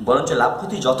 বরঞ্চ লাভ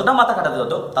ক্ষতি যতটা মাথা কাটাতে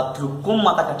হতো তার থেকে কম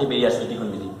মাথা কাটিয়ে বেরিয়ে আসবে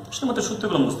ত্রিকোণমিতি, শুধুমাত্র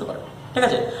সূত্রগুলো বুঝতে পারবে। ঠিক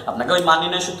আছে, আপনাকে ওই মান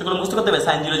নির্ণয়ের সূত্রগুলো মুখস্থ করতে হবে,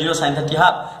 sin 0 0, sin 30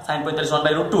 half, sin 45 1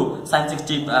 by √2, sin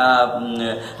 60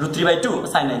 √3 by 2,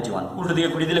 sin 91, উল্টো দিকে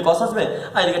ঘুরিয়ে দিলে cos আসবে,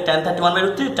 আর এদিকে tan 31 by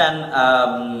 √3, tan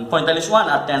 45 1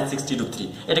 R tan 60 √3,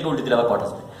 এটাকে উল্টে দিলে আবার cot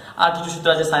আসবে। আর কিছু সূত্র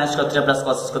আছে, sin cos θ plus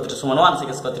cos cos θ সমান 1, sec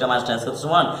cos θ minus tan cos θ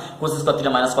সমান, cos cos θ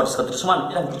minus cot cos θ সমান,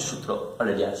 এরকম কিছু সূত্র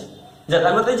অলরেডি আছে। যা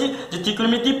তাহলে এই যে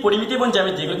ত্রিকোণমিতি, পরিমিতি এবং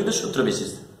জ্যামিতি এগুলো কিন্তু সূত্র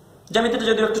বেসিস। জ্যামিতিতে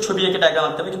যদিও একটু ছবি এঁকে ডায়াগ্রাম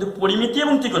আঁকতে হবে, কিন্তু পরিমিতি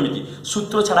এবং ত্রিকোণমিতি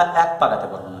সূত্র ছাড়া এক পাকাতে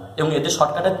পারবো না, এবং এতে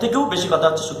শর্টকাটের থেকেও বেশি কথা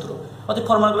হচ্ছে সূত্র। অর্থাৎ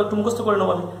ফর্মুলাগুলো একটু মুখস্থ করে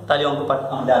নেবো আমি, তাহলে অঙ্ক পাঠ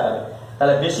আমাদের আগাবে।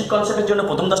 তাহলে বেসিক কনসেপ্টের জন্য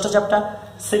প্রথম 10টা চ্যাপ্টার,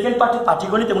 সেকেন্ড পার্টে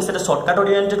পাটিগণিত এবং সেটা শর্টকাট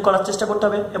ওরিয়েন্টেড করার চেষ্টা করতে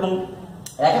হবে, এবং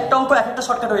এক একটা অঙ্ক এক একটা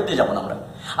শর্টকাট ওয়েতে যাবো না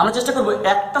আমরা চেষ্টা করবো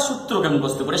একটা সূত্রকে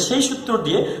মুখস্থ করে সেই সূত্র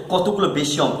দিয়ে কতগুলো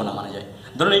বেশি অঙ্ক না মানা যায়।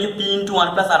 ধরুন এই যে p into 1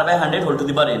 plus r by 100 whole to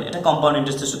the power n, এটা কম্পাউন্ড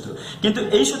ইন্টারেস্টের সূত্র, কিন্তু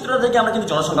এই সূত্রটা থেকে আমরা কিন্তু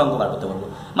জনসংখ্যা অঙ্ক বার করতে পারবো।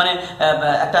 মানে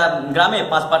একটা গ্রামে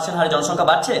 5% হারে জনসংখ্যা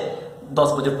বাড়ছে, 10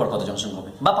 বছর পর কত জনসংখ্যা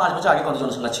হবে, বা 5 বছর আগে কত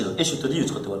জনসংখ্যা ছিল, এই সূত্র দিয়ে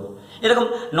ইউজ করতে পারবো। এরকম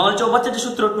নল চৌবাচ্চার যে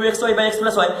সূত্র 2xy by x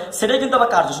plus y, সেটাই কিন্তু আবার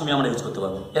কার্যসময় আমরা ইউজ করতে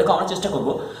পারবো। এরকম আমরা চেষ্টা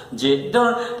করবো যে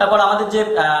ধরুন, তারপর আমাদের যে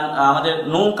আমাদের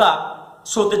নৌকা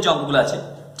স্রোতের যে অঙ্কগুলো আছে,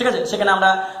 ঠিক আছে, সেখানে আমরা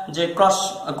যে ক্রস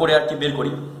করে আর কি বের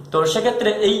করি, তো সেক্ষেত্রে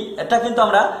এটা কিন্তু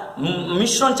আমরা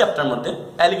মিশ্রণ চ্যাপ্টার মধ্যে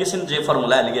অ্যালিগেশন যে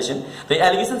ফর্মুলা অ্যালিগেশন, তো এই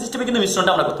অ্যালিগেশন সিস্টেমে কিন্তু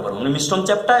মিশ্রণটা আমরা করতে পারবো, মানে মিশ্রণ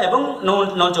চ্যাপ্টার এবং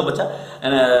নৌচৌবচা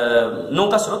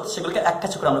নৌকা স্রোত সেগুলোকে এক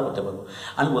কাছে করে আমরা করতে পারবো।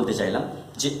 আমি বলতে চাইলাম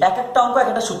যে এক একটা অঙ্ক এক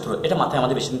একটা সূত্র, এটা মাথায়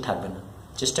আমাদের বেশি দিন থাকবে না,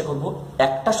 চেষ্টা করব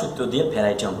একটা সূত্র দিয়ে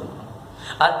ভ্যারাইটি অঙ্ক,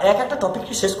 আর এক একটা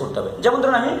টপিককে শেষ করতে হবে। যেমন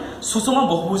ধরুন আমি সুষম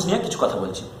বহুভুজ নিয়ে কিছু কথা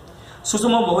বলছি,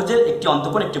 সুষম বহুভুজের একটি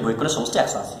অন্তকোণ একটি বহিঃকোণের সমষ্টি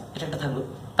 180, এটা একটা থাকলো।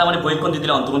 তার মানে বহিঃকোণ দিয়ে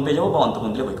দিলে অন্তকোণ পেয়ে যাবো, বা অন্তকোণ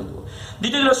দিলে বহিঃকোণ দেবো।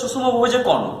 দ্বিতীয় দিল সুষম বহুভুজের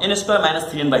কর্ণ n² -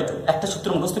 3n/2, একটা সূত্র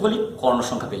মুখস্থ করলি কর্ণ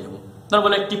সংখ্যা পেয়ে যাবো। ধর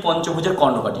বলো একটি পঞ্চভুজের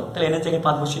কর্ণ কাটি, তাহলে n এর জায়গায়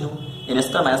 5 বসিয়ে দেবো, n²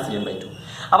 - 3n/2।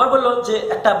 আবার বললো যে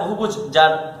একটা বহুভুজ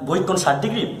যার বহিঃকোণ 60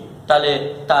 ডিগ্রি, তাহলে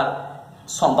তার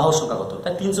বাহু সংখ্যা কত,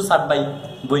 তাই 360 বাই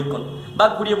বহিঃকোণ, বা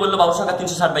ঘুরিয়ে বললো বাহু সংখ্যা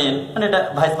 360/n, মানে এটা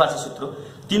ভাইস ভার্সা সূত্র।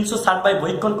 360 বাই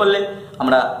বহিঃকোণ করলে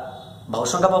আমরা বাহু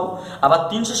সংখ্যা পাবো, আবার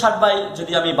 360 বাই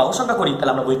যদি আমি বাহু সংখ্যা করি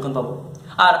তাহলে আমরা বহিঃকোণ পাবো।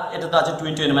 আর এটা তো আছে 2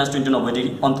 × n - 2 × 90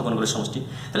 ডিগ্রি, অন্তকোণগুলোর সমষ্টি।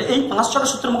 তাহলে এই 5-6টা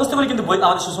সূত্র মুখস্থ করে কিন্তু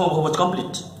আমাদের সুষম বহুভুজ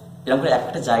কমপ্লিট। এরকম করে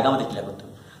একটা জায়গা আমাদের ক্লিয়ার করতে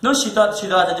হবে। ধরুন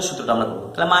যে সূত্রটা আমরা করবো,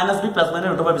 তাহলে -b +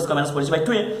 √/b² -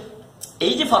 4/2a,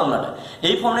 এই যে ফর্মুলাটা,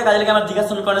 এই ফর্মুলা কাজে লেগে আমরা দ্বিঘাত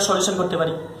সমীকরণের সলিউশন করতে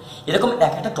পারি। এরকম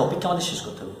এক একটা টপিককে আমাদের শেষ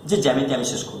করতে হবে, যে জ্যামিতি আমি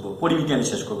শেষ করবো, পরিমিতি আমি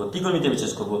শেষ করবো, ত্রিকোণমিতি আমি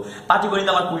শেষ করবো, পাটিগণিত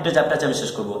আমার 20টা চ্যাপ্টার আছে আমি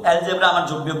শেষ করবো, অ্যালজেব্রা আমার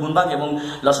যোগ বিয়োগ গুণ ভাগ এবং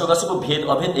লসগু গসগু ভেদ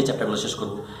অভেদ এই চ্যাপ্টারগুলো শেষ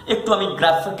করবো। একটু আমি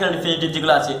গ্রাফিক্যাল ডিফিনিটিভ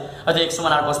যেগুলো আছে, হয়তো x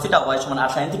 = r cos θ, y = r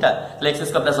sin θ, তাহলে x²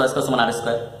 + y² =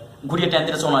 r², ঘুরিয়ে tan θ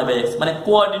 = y/x, মানে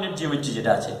কোঅর্ডিনেট জিওমেট্রি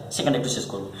যেটা আছে সেখানে একটু শেষ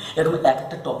করবো। এরকম এক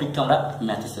একটা টপিককে আমরা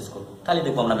ম্যাথে শেষ করবো, তাহলে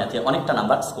দেখবো আমরা ম্যাথে অনেকটা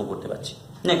নাম্বার স্কোর করতে পারছি।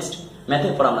 নেক্সট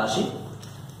ম্যাথের পর আমরা আসি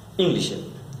ইংলিশে।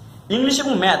 ইংলিশ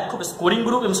এবং ম্যাথ খুব স্কোরিং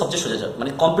গ্রুপ এবং সবচেয়ে সোজা যায়, মানে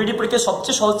কম্পিটিটিভ পরীক্ষায়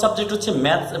সবচেয়ে সহজ সাবজেক্ট হচ্ছে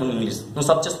ম্যাথ এবং ইংলিশ, এবং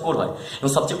সবচেয়ে স্কোর হয়, এবং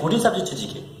সবচেয়ে কঠিন সাবজেক্ট হচ্ছে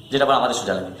জিকে, যেটা আবার আমাদের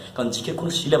সোজা লাগে, কারণ জিকের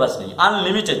কোনো সিলেবাস নেই,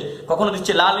 আনলিমিটেড। কখনো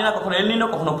দিচ্ছে লাল নিনা, কখনো এল নিনো,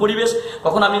 কখনো পরিবেশ,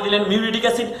 কখনো আপনি দিলেন মিউরিটিক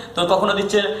অ্যাসিড, তো কখনো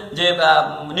দিচ্ছে যে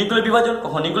নিউক্লিয় বিভাজন,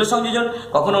 কখনো নিউক্লিয় সংযোজন,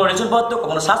 কখনো রেচন পদার্থ,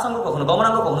 কখনো শ্বাসাঙ্গ, কখনো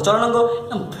গমনাঙ্গ, কখনো চলনাঙ্গ,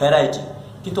 ভ্যারাইটি।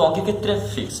 কিন্তু অঙ্কের ক্ষেত্রে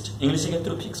ফিক্সড, ইংলিশের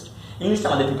ক্ষেত্রেও ফিক্সড। ইংলিশটা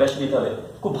আমাদের প্রিপারেশন নিতে হবে,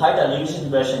 খুব ভাইটাল ইংলিশের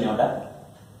প্রিপারেশন নেওয়াটা।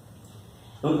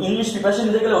 এবং ইংলিশ প্রিপারেশন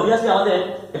নিতে গেলে অবভিয়াসলি আমাদের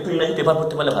একটু ইংরেজি পেপার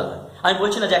পড়তে পারলে ভালো হয়। আমি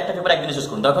বলছি না যে একটা পেপার একদিনে শেষ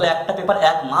করুন, দরকার হলে একটা পেপার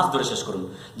 1 মাস ধরে শেষ করুন,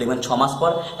 দেখবেন 6 মাস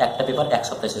পর একটা পেপার 1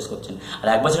 সপ্তাহে শেষ করছেন, আর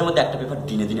 1 বছরের মধ্যে একটা পেপার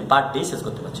দিনে দিনে পার ডে শেষ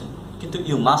করতে পারছেন। কিন্তু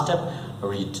ইউ মাস্ট হ্যাভ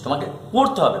রিড, তোমাকে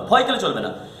পড়তে হবে, ভয় খেলে চলবে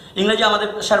না। ইংরেজি আমাদের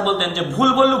স্যার বলতেন যে ভুল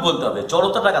বললেও বলতে হবে,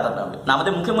 জড়তাটা কাটাতে হবে না,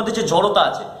 আমাদের মুখের মধ্যে যে জড়তা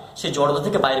আছে সেই জড়তা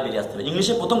থেকে বাইরে বেরিয়ে আসতে হবে।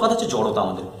 ইংলিশের প্রথম কথা হচ্ছে জড়তা,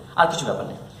 আমাদের আর কিছু ব্যাপার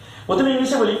নেই। প্রথমে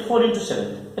ইংলিশে বলি 4x7,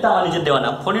 এটা আমার নিজের দেওয়া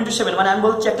নাম। 4x7 মানে আমি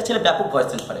বলছি একটা ছেলে ব্যাপক ভয়েস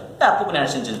চেঞ্জ পারে, ব্যাপক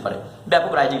ন্যারেশন চেঞ্জ পারে,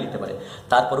 ব্যাপক রাইটিং লিখতে পারে,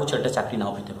 তারপরেও ছেলেটা চাকরি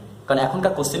নাও পেতে পারে। কারণ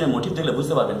এখনকার কোশ্চেনের মোটিভ দেখলে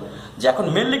বুঝতে পারবেন যে এখন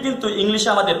মেনলি কিন্তু ইংলিশে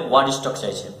আমাদের ওয়ার্ড স্টক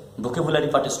চাইছে, ভোকাবুলারি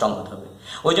পার্টে স্ট্রং হতে হবে।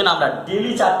 ওই জন্য আমরা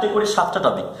ডেইলি 4টে করে 7টা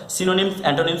topic, synonyms,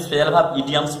 antonyms, phrasal verb,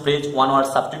 idioms, phrase, one word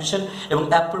substitution এবং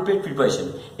অ্যাপ্রোপ্রিয়েট প্রিপারেশন,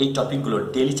 এই টপিকগুলো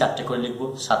ডেইলি 4টে করে লিখবো।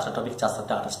 7টা টপিক, 4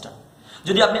 7 28টা।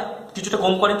 যদি আপনি কিছুটা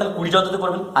কম করেন তাহলে 20টা অন্তত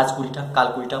করবেন, আজ 20টা, কাল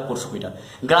 20টা, পরশু 20টা।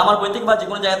 গ্রামার বই থেকে বা যে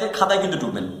কোনো জায়গা থেকে খাতায় কিন্তু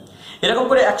ঢুকবেন। এরকম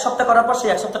করে 1 সপ্তাহ করার পর সেই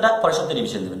 1 সপ্তাহটা পরের সপ্তাহে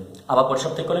রিভিশন দেবেন, আবার পরের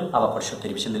সপ্তাহে করেন, আবার পরের সপ্তাহে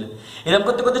রিভিশন দিলেন। এরকম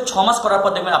করতে করতে 6 মাস করার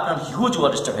পর দেখবেন আপনার হিউজ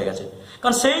ওয়ার্ড স্টক হয়ে গেছে।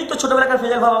 কারণ সেই তো ছোটবেলাকার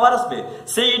ফ্রেজাল ভার্ব আবার আসবে,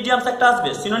 সেই ইডিয়ামস একটা আসবে,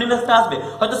 সিনোনিমস একটা আসবে।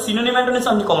 হয়তো সিনোনিম অ্যান্টোনিমস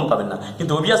আপনি কমন পাবেন না,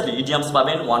 কিন্তু অবভিয়াসলি ইডিয়ামস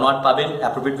পাবেন, ওয়ান ওয়ার্ড পাবেন,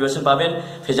 অ্যাপ্রোপ্রিয়েট প্রিপারেশন পাবেন,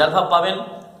 ফ্রেজাল ভার্ব পাবেন।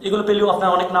 এগুলো পেলেও আপনার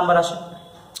অনেক নাম্বার আসে।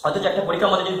 অথচ একটা পরীক্ষার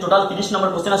মধ্যে যদি টোটাল 30 নম্বর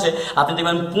কোশ্চেন আসে, আপনি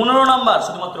দেখবেন 15 নাম্বার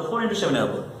শুধুমাত্র 4x7 এর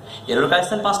উপর। এরর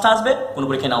কারেকশন 5টা আসবে, কোনো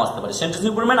পরীক্ষায় নাও আসতে পারে, সেন্টেন্স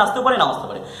ইমপ্রুভমেন্ট আসতেও পারে, নাও আসতে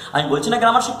পারে। আমি বলছি না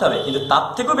গ্রামার শিখতে হবে, কিন্তু তার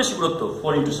থেকেও বেশি গুরুত্ব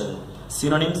 4x7,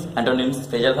 synonyms, antonyms,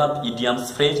 phrasal verb, idioms,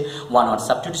 phrase, one word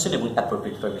substitution এবং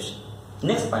অ্যাপ্রোপ্রিয়েট প্রিপারেশন।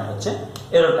 নেক্সট পয়েন্ট হচ্ছে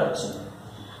এরর কারেকশন।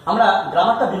 আমরা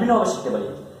গ্রামারটা বিভিন্নভাবে শিখতে পারি,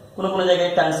 কোনো কোনো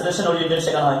জায়গায় ট্রান্সলেশন ওরিয়েন্টেড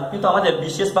শেখানো হয়, কিন্তু আমাদের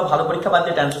বিশেষ বা ভালো পরীক্ষা বাদ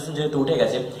দিয়ে ট্রান্সলেশন যেহেতু উঠে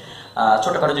গেছে,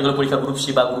 ছোটখাটো যেগুলো পরীক্ষা গ্রুপ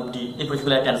সি বা গ্রুপ ডি, এই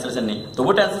পরীক্ষাগুলো ট্রান্সলেশন নেই,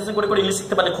 তবুও ট্রান্সলেশন করে ইংলিশ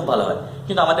শিখতে পারলে খুব ভালো হয়।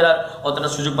 কিন্তু আমাদের আর অতটা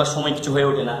সুযোগ বা সময় কিছু হয়ে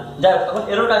ওঠে না। যাই হোক, এখন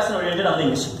এরর কারেকশন ওরিয়েন্টেড আমাদের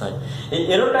ইংলিশ শিখতে হয়। এই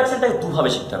এরর কারেকশনটাকে দুভাবে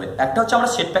শিখতে হবে। একটা হচ্ছে আমরা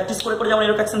সেট প্র্যাকটিস করে করে যেমন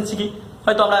এরর কারেকশন শিখি,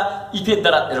 হয়তো আমরা ইফের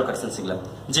দ্বারা এরর কারেকশন শিখলাম,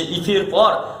 যে ইফের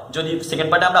পর যদি সেকেন্ড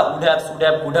পার্টে আমরা would have, should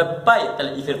have, could have পাই,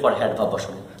 তাহলে ইফের পর হ্যাড ভার্ব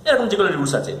বসাবো। এরকম যেগুলো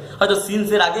রুলস আছে। হয়তো সিন্স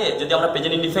এর আগে যদি আমরা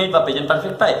প্রেজেন্ট ইনডিফিনিট বা প্রেজেন্ট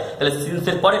পারফেক্ট পাই, তাহলে সিন্স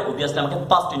এর পরে অবভিয়াসলি আমাকে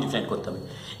পাস্ট ইনডিফিনিট করতে হবে।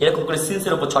 এরকম করে সিন্স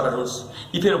এর উপর 6টা রুলস,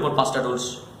 ইফের উপর 5টা রুলস,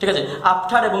 ঠিক আছে।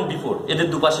 আফটার এবং বিফোর, এদের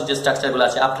দুপাশে যে স্ট্রাকচারগুলো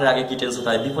আছে, আফটার আগে কি টেন্স হতে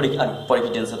হয়, বিফোরে পরে কি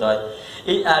টেন্স হতে হয়।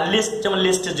 এই লিস্ট, যেমন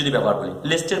লিস্টের যদি ব্যবহার করি,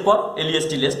 লিস্টের পর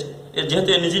এলইএসটি লিস্ট, যেহেতু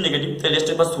এনজি নেগেটিভ, তাই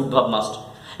লিস্টের পর শুড ভার্ব মাস্ট,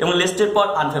 এবং লিস্টের পর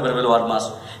আনফেভারেবল ওয়ার্ড মাস্ট,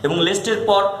 এবং লিস্টের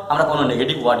পর আমরা কোনো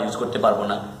নেগেটিভ ওয়ার্ড ইউজ করতে পারবো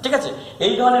না, ঠিক আছে।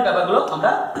 এই ধরনের ব্যাপারগুলো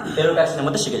আমরা এরর কারেকশনের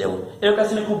মধ্যে শিখে যাবো। এরর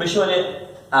কারেকশনে খুব বেশি হলে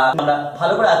আমরা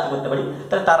ভালো করে আয়ত্ত করতে পারি,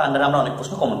 তাহলে তার আন্ডারে আমরা অনেক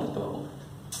প্রশ্ন কমন করতে পারবো।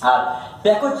 আর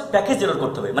প্যাকেজ এরর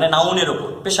করতে হবে, মানে নাউনের ওপর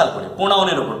স্পেশাল করে,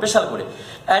 প্রোনাউনের ওপর স্পেশাল করে,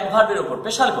 অ্যাডভার্বের ওপর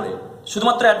স্পেশাল করে।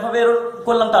 শুধুমাত্র অ্যাডভার্বে এরর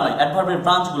করলাম তা নয়, অ্যাডভার্বের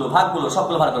ব্রাঞ্চগুলো, ভাগগুলো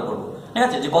সবগুলো ভাগ করে করবো। ঠিক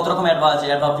আছে, যে কত রকম অ্যাডভার্ব আছে,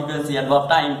 অ্যাডভার্ব ফ্রিকোয়েন্সি, অ্যাডভার্ব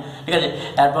টাইম, ঠিক আছে,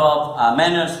 অ্যাডভার্ব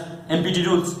ম্যানার্স, এমপিটি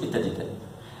রুলস ইত্যাদি ইত্যাদি।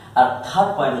 আর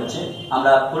থার্ড পয়েন্ট হচ্ছে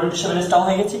আমরা কোরেন্টেশন স্ট্রং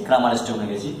হয়ে গেছি, গ্রামার স্ট্রং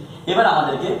হয়ে গেছি। এবার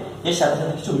আমাদেরকে এর সাথে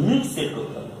সাথে কিছু মিক্স সেট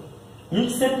করতে হবে।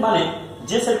 মিক্স সেট মানে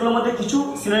যে সেটগুলোর মধ্যে কিছু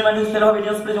সিনোনিম অ্যান্টোনিম হবে,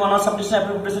 idioms phrase, one word substitution,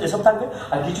 application এসব থাকবে,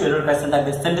 আর কিছু এরর কারেকশন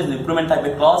থাকবে, সেন্টেন্স ইমপ্রুভমেন্ট থাকবে,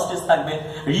 ক্লজ টেস্ট থাকবে,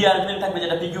 রিআর্গুমেন্ট থাকবে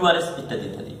যেটা পিকিউআরএস ইত্যাদি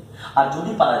ইত্যাদি। আর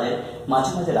যদি পারা যায়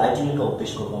মাঝে মাঝে রাইটিং এর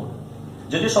অভ্যেস করবো।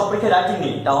 যদি সব পরীক্ষায় রাইটিং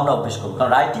নেই তাও আমরা অভ্যেস করবো,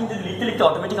 কারণ রাইটিং যদি লিখতে লিখতে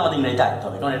অটোমেটিক আমাদের ইংরেজিটা আঁকতে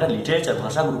হবে, কারণ এটা লিটারেচার,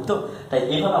 ভাষা গুরুত্ব, তাই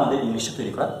এইভাবে আমাদের ইংলিশে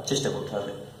তৈরি করার চেষ্টা করতে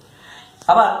হবে।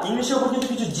 আবার ইংলিশের উপর কিন্তু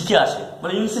কিছু জিকে আসে,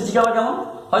 মানে ইংলিশের জিকে আবার কেমন,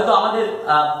 হয়তো আমাদের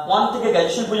 1 থেকে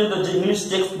গ্র্যাজুয়েশন পর্যন্ত যে ইংলিশ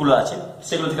টেক্সট গুলো আছে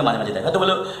সেগুলো থেকে মাঝে মাঝে দেয়, হয়তো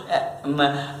বলো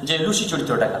যে লুসি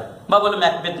চরিত্র টাকা, বা বলো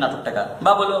ম্যাকবেথ নাটক টাকা,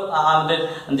 বা বলো আমাদের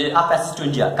যে আ প্যাসেজ টু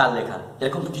ইন্ডিয়া কাল লেখা,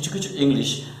 এরকম কিছু কিছু ইংলিশ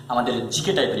আমাদের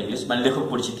জিকে টাইপের ইংলিশ, মানে লেখক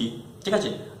পরিচিতি, ঠিক আছে,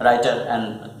 রাইটার অ্যান্ড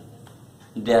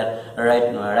দেয়ার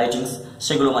রাইটিংস,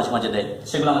 সেগুলো মাঝে মাঝে দেয়,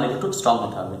 সেগুলো আমাদের একটু স্ট্রং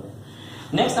হতে হবে।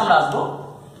 নেক্সট আমরা আসবো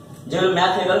যেগুলো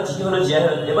ম্যাথ হয়ে গেল, জিকে হলো, জিআই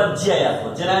হলো, এবার জিআই আসবো,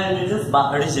 জেনারেল ইন্টেলিজেন্স বা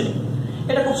রিজনিং।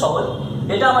 এটা খুব সহজ,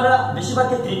 এটা আমরা বেশিরভাগ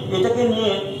ক্ষেত্রে এটাকে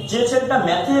নিয়ে যে ছেলেটা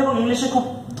ম্যাথে এবং ইংলিশে খুব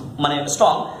মানে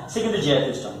স্ট্রং, সে কিন্তু জিআই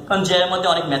তে স্ট্রং, কারণ জিআই এর মধ্যে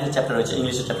অনেক ম্যাথের চ্যাপ্টার রয়েছে,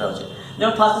 ইংলিশের চ্যাপ্টার আছে।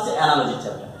 যেমন ফার্স্ট আছে অ্যানালজি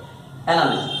চ্যাপ্টার,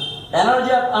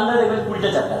 অ্যানালজি আন্ডার দেখবেন 20টা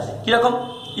চ্যাপ্টার আছে। কিরকম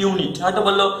ইউনিট, হয়তো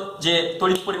বললো যে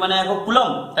তড়িৎ পরিমাণে একক কুলম,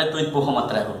 তাই তড়িৎ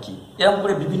বহুমাত্রা একক কি, এরকম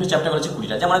করে বিভিন্ন চ্যাপ্টার রয়েছে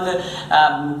 20টা। যেমন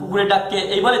কুকুরের ডাককে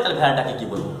এই বলে, তাহলে ভেড়ার ডাকে কি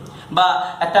বলবো, বা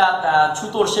একটা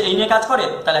ছুতোর সে এই নিয়ে কাজ করে,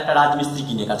 তাহলে একটা রাজমিস্ত্রি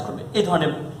কি নিয়ে কাজ করবে, এই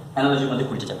ধরনের অ্যানালজির মধ্যে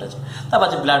 20টা চ্যাপ্টার আছে। তারপর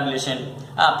আছে ব্লাড রিলেশন,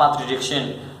 পাথ ডিরেকশন,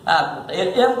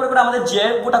 এরকম করে করে আমাদের যে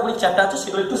গোটাগুলি চ্যাপ্টার আছে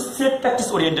সেগুলো একটু সেট প্র্যাকটিস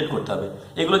ওরিয়েন্টেড করতে হবে।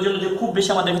 এগুলোর জন্য যে খুব বেশি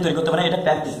আমাদেরকে তৈরি করতে হবে না, এটা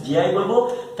প্র্যাকটিস, জিআই বলবো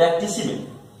প্র্যাকটিসই।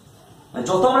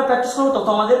 যত আমরা প্র্যাকটিস করবো তত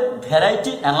আমাদের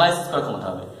ভ্যারাইটি অ্যানালাইসিস করার ক্ষমতা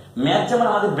হবে। ম্যাথ যেমন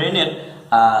আমাদের ব্রেনের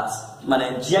মানে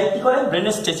জিআই কি করে,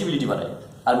 ব্রেনের স্ট্রেচেবিলিটি বাড়ায়,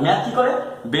 আর ম্যাথ কি করে,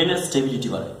 ব্রেনের স্টেবিলিটি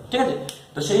বাড়ায়। ঠিক আছে,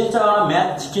 তো সেই হিসাবে আমরা ম্যাথ,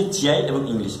 জিকে, জিআই এবং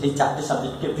ইংলিশ এই 4টে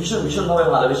সাবজেক্টকে ভীষণভাবে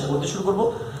ভালোবেসে পড়তে শুরু করবো।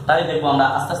 তাই দেখবো আমরা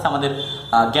আস্তে আস্তে আমাদের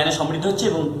জ্ঞানে সমৃদ্ধ হচ্ছে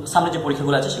এবং সামনে যে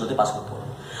পরীক্ষাগুলো আছে সেগুলোতে পাস করতে পারবো।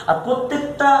 আর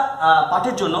প্রত্যেকটা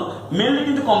পাঠের জন্য মেনলি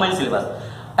কিন্তু কম্বাইন্ড সিলেবাস।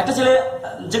 একটা ছেলে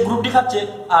যে গ্রুপ ডি খাচ্ছে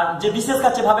আর যে বিসিএস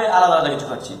খাচ্ছে ভাবে আলাদা আলাদা কিছু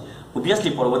খাচ্ছি। অবভিয়াসলি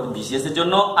পরবর্তী বিসিএস এর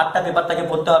জন্য 8টা পেপার তাকে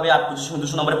পড়তে হবে, 8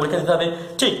 200 নম্বরে পরীক্ষা দিতে হবে,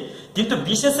 ঠিক। কিন্তু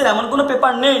বিসিএস এর এমন কোনো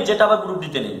পেপার নেই যেটা আবার গ্রুপ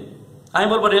ডিতে নেই। আমি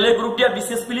বলবো রেলের গ্রুপ ডি আর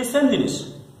বিসিএস পিলি সেম জিনিস,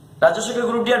 রাজস্বের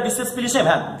গ্রুপ ডি আর বিসিএস পিলি সেম।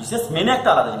 হ্যাঁ, বিসিএস মেনে একটা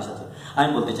আলাদা জিনিস আছে। আমি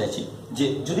বলতে চাইছি যে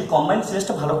যদি কম্বাইন্ড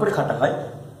সিলেবাসটা ভালো করে খাটা হয়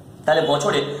তাহলে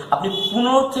বছরে আপনি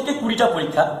 15 থেকে 20টা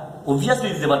পরীক্ষা অবভিয়াসলি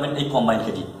দিতে পারবেন এই কম্বাইন্ড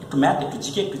কেটি, একটু ম্যাথ, একটু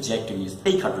জিকে, একটু জিআই, একটু ইংলিশ,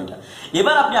 এই খাটুইটা।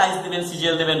 এবার আপনি আইএস দেবেন,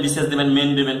 সিজিএল দেবেন, বিসিএস দেবেন, মেন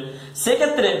দেবেন।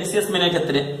 সেক্ষেত্রে বিসিএস মেনের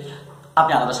ক্ষেত্রে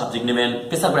আপনি আলাদা সাবজেক্ট নেবেন,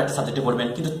 প্রেসার করে একটা সাবজেক্টে পড়বেন,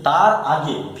 কিন্তু তার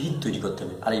আগে ভিত তৈরি করতে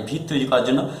হবে। আর এই ভিত তৈরি করার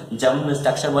জন্য যেমন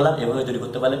স্ট্রাকচার বললাম এভাবে তৈরি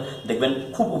করতে পারলে দেখবেন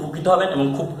খুব উপকৃত হবেন এবং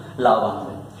খুব লাভবান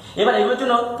হবেন। এবার এগুলোর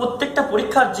জন্য প্রত্যেকটা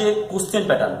পরীক্ষার যে কোশ্চেন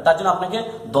প্যাটার্ন, তার জন্য আপনাকে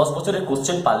 10 বছরের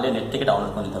কোশ্চেন পারলে নেট থেকে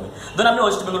ডাউনলোড করে নিতে হবে। ধরুন আপনি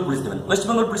ওয়েস্ট বেঙ্গল পুলিশ দেবেন, ওয়েস্ট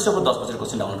বেঙ্গল পুলিশের উপর 10 বছরের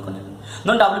কোশ্চেন ডাউনলোড করে নেবেন।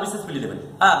 ধরুন ডাব্লিউবিসিএস পিলি দেবেন,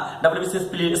 ডাব্লিউবিসিএস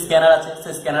পিলি স্ক্যানার আছে,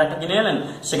 সেই স্ক্যানার একটা কিনে এলেন,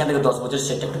 সেখান থেকে 10 বছরের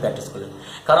সেটা একটু প্র্যাকটিস করলেন।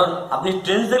 কারণ আপনি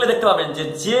ট্রেন্স দেখলে দেখতে পাবেন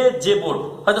যে যে বোর্ড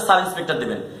হয়তো সাব ইন্সপেক্টর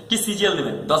দেবেন কি সিজিএল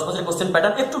দেবেন, 10 বছরের কোশ্চেন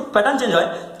প্যাটার্ন একটু প্যাটার্ন চেঞ্জ হয়,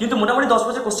 কিন্তু মোটামুটি 10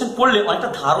 বছরের কোশ্চেন পড়লে অনেকটা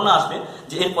ধারণা আসবে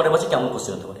যে এর পরের বছর কেমন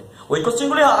কোশ্চেন হতে পারে। ওই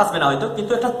কোশ্চেনগুলো আসবে না হয়তো,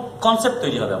 কিন্তু একটা কনসেপ্ট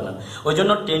তৈরি হবে আপনার। ওই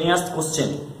জন্য 10 ইয়ার্স কোশ্চেন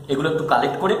এগুলো একটু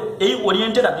কালেক্ট করে এই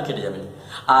ওরিয়েন্টেড আপনি কেটে যাবেন।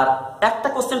 আর একটা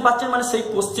কোশ্চেন পাচ্ছেন মানে সেই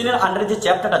কোশ্চেনের আন্ডারে যে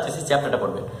চ্যাপ্টারটা আছে সেই চ্যাপ্টারটা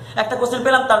পড়বেন। একটা কোশ্চেন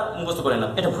পেলাম তার মুখস্থ করে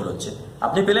নিলাম, এটা ভুল হচ্ছে।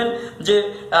 আপনি পেলেন যে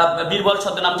বীরবল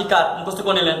ছদ্মনামটি কার, মুখস্থ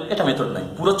করে নিলেন, এটা মেথড নয়।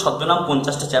 পুরো ছদ্মনাম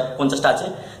 50টা আছে,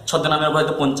 ছদ্মনামের উপর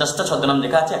হয়তো 50টা ছদ্মনাম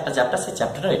লেখা আছে, একটা চ্যাপ্টার, সেই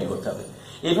চ্যাপ্টারটা রেডি করতে হবে।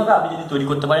 এইভাবে আপনি যদি তৈরি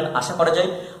করতে পারেন আশা করা যায়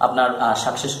আপনার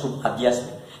সাকসেস খুব আগিয়ে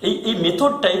আসবে। এই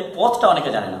মেথডটাই পথটা অনেকে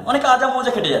জানে না, অনেকে আজা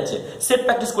মজা কেটে যাচ্ছে, সেট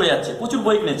প্র্যাকটিস করে যাচ্ছে, প্রচুর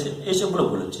বই কিনেছে, এইসবগুলো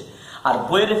ভুল হচ্ছে। আর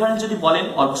বইয়ের রেফারেন্স যদি বলেন,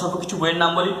 অল্প স্বল্প কিছু বইয়ের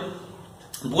নাম বলি।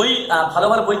 বই ভালো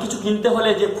ভালো বই কিছু কিনতে হলে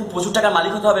যে খুব প্রচুর টাকার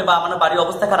মালিক হতে হবে বা আমার বাড়ির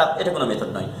অবস্থা খারাপ, এটা কোনো মেথড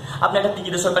নয়। আপনি একটা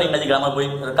টিকিট সরকার ইংরাজি গ্রামার বই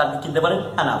কিনতে পারেন,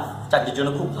 না চাকরির জন্য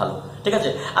খুব ভালো। ঠিক আছে,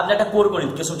 আপনি একটা কোর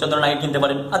গণিত কেশবচন্দ্র নাগে কিনতে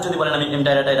পারেন, আর যদি বলেন আমি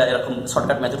এমটাইরা এরকম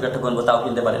শর্টকাট মেথড একটা গণবো তাও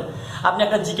কিনতে পারেন। আপনি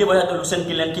একটা জিকে বই হয়তো লুসেন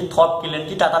কিনলেন, কি থট কিনলেন,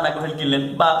 কি টাটা ম্যাকোভেল কিনলেন,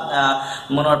 বা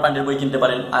মনোহর পান্ডের বই কিনতে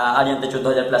পারেন, আরিয়ান্তে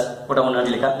 14,000+ ওটা মনে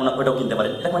লেখা, ওটাও কিনতে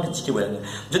পারেন। এরকম একটা জিকে বই আনেন।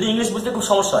 যদি ইংলিশ বুঝতে খুব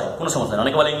সমস্যা হয়, কোনো সমস্যা নেই,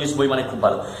 অনেকে বলে ইংলিশ বই মানে খুব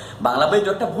ভালো। বাংলা বই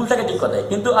একটা ভুল থাকে ঠিক কথায়,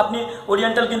 কিন্তু আপনি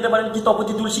ওরিয়েন্টাল কিনতে পারেন, কি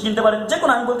তপতি তুলসী কিনতে পারেন, যে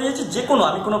কোনো, আমি বলতে চাইছি যে কোনো,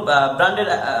 আমি কোনো ব্র্যান্ডের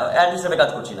অ্যাড হিসেবে কাজ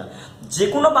করছি না, যে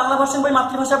কোনো বাংলা ভার্সন বই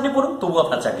মাতৃভাষা আপনি পড়ুন, তবুও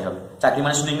আপনার চাকরি হবে। চাকরি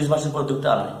মানে শুধু ইংলিশ ভার্সন পড়তে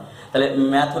তা নয়। তাহলে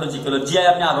ম্যাথ হলো, জিকে হলো, জিআই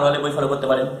আপনি আগরওয়ালের বই ফলো করতে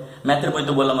পারেন, ম্যাথের বই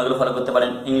তো বললাম এগুলো ফলো করতে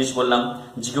পারেন, ইংলিশ বললাম,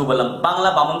 জিকেও বললাম, বাংলা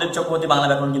বামনদেব চক্রবর্তী বাংলা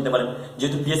ব্যাকরণ কিনতে পারেন,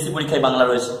 যেহেতু পিএসসি পরীক্ষায় বাংলা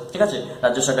রয়েছে, ঠিক আছে,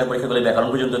 রাজ্য সরকার পরীক্ষাগুলো ব্যাকরণ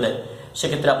পর্যন্ত দেয়,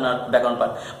 সেক্ষেত্রে আপনার ব্যাকরণ পাঠ।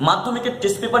 মাধ্যমিকের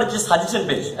টেস্ট পেপারের যে সাজেশন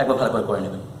পেজ একবার ভালো করে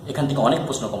নেবেন, এখান থেকে অনেক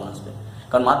প্রশ্ন কমন আসবে।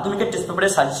 কারণ মাধ্যমিকের টেস্ট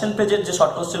পেপারের সাজেশন পেজের যে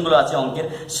শর্ট কোশ্চেনগুলো আছে অঙ্কের,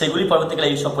 সেগুলি পরবর্তীকালে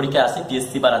এই সব পরীক্ষায় আসে,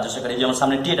 পিএসসি বা রাজ্য সরকারের, যেমন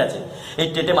সামনে টেট আছে, এই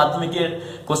টেটে মাধ্যমিকের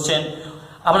কোশ্চেন,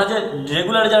 আমরা যে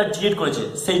রেগুলার যারা ডিএড করেছে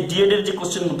সেই ডিএড এর যে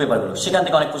কোশ্চেন পেপারগুলো, সেখান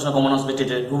থেকে অনেক প্রশ্ন কমন আসবে,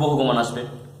 টেটের হুবহু কমন আসবে,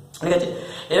 ঠিক আছে।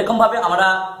 এরকম ভাবে আমরা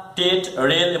টেট,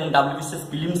 রেল এবং ডাব্লিউবিসিএস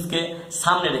প্রিলিমসকে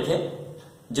সামনে রেখে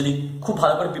যদি খুব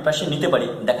ভালো করে প্রিপারেশন নিতে পারি,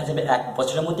 দেখা যাবে 1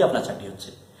 বছরের মধ্যে আপনার চাকরি হচ্ছে।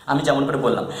 আমি যেমন করে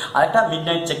বললাম, আর একটা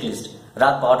মিডনাইট চেকলিস্ট,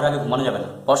 রাত 12টার আগে ঘুমানো যাবে না,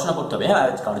 পড়াশোনা করতে হবে। হ্যাঁ,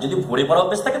 কারণ যদি ভোরে পড়া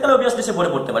অভ্যেস থাকে তাহলে অবভিয়াসলি সে ভোরে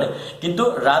পড়তে পারে, কিন্তু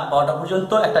রাত 12টা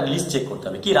পর্যন্ত একটা লিস্ট চেক করতে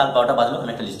হবে। কি রাত 12টা বাজলো,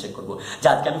 আমি একটা লিস্ট চেক করবো যে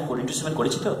আজকে আমি 4:7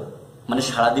 করেছি তো, মানে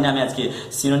সারাদিনে আমি আজকে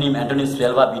synonym, antonyms,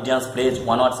 flavour, বিডিয়ান্স, phrase,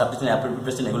 one word substitution, appropriate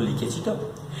preposition এগুলো লিখেছি তো,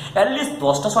 অ্যাটলিস্ট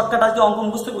 10টা শর্টকাট আজকে অঙ্ক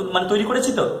মুখস্থ মানে তৈরি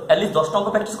করেছি তো, অ্যাটলিস্ট 10টা অঙ্ক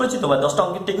প্র্যাকটিস করেছি তো, বা 10টা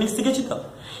অঙ্কের টেকনিক শিখেছি তো,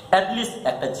 অ্যাটলিস্ট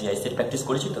একটা জিআই সেট প্র্যাকটিস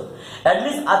করেছি তো,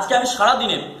 অ্যাটলিস্ট আজকে আমি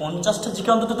সারাদিনে 50টা জিকে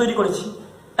অন্তত তৈরি করেছি।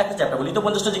 একটা চ্যাপ্টার বলি তো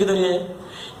 50টা জিকে তৈরি হয়ে যায়।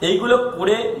 এইগুলো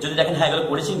করে যদি দেখেন হ্যাঁ এগুলো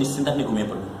করেছি, নিশ্চিন্তে আপনি ঘুমিয়ে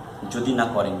পড়বেন। যদি না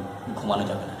করেন, ঘুমানো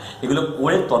যাবে না। এগুলো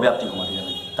করে তবে আপনি ঘুমাতে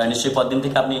যাবেন, তাই নিশ্চয়ই পরদিন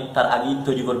থেকে আপনি তার আগেই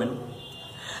তৈরি করবেন।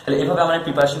 তাহলে এভাবে আমরা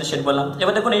প্রিপারেশনের সেট বললাম।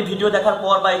 এবার দেখুন এই ভিডিও দেখার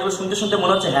পর বা এগুলো শুনতে শুনতে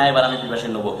মনে হচ্ছে হ্যাঁ এবার আমি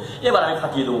প্রিপারেশন নেবো, এবার আমি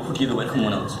ফাটিয়ে দেবো, ফুটিয়ে দেবো, এরকম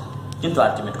মনে হচ্ছে, কিন্তু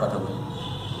আলটিমেট কথা বলি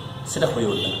সেটা হয়ে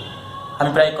উঠবে না। আমি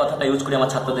প্রায় কথাটা ইউজ করি আমার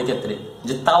ছাত্রদের ক্ষেত্রে,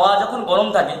 যে তাওয়া যখন গরম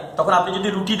থাকে তখন আপনি যদি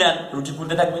রুটি দেন, রুটি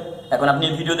ফুলতে থাকবে। এখন আপনি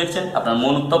এই ভিডিও দেখছেন, আপনার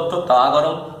মন উত্তপ্ত, তাওয়া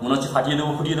গরম, মনে হচ্ছে ফাটিয়ে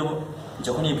দেবো, ফুটিয়ে দেবো।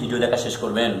 যখন এই ভিডিও দেখা শেষ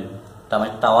করবেন, তার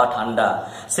মানে তাওয়া ঠান্ডা,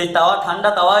 সেই তাওয়া ঠান্ডা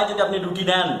তাওয়ায় যদি আপনি রুটি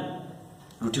দেন,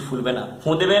 রুটি ফুলবে না,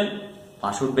 ফোঁ দেবেন,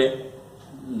 পাঁশ উঠবে,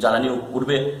 জ্বালানি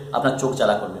উঠবে, আপনার চোখ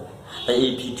জ্বালা করবে। তাই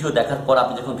এই ভিডিও দেখার পর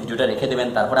আপনি যখন ভিডিওটা রেখে দেবেন,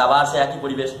 তারপরে আবার সে একই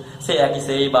পরিবেশ, সে একই,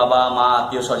 সেই বাবা মা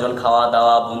আত্মীয় স্বজন, খাওয়া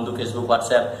দাওয়া, বন্ধু, ফেসবুক,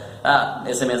 হোয়াটসঅ্যাপ,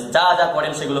 SMS যা যা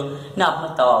করেন সেগুলো না,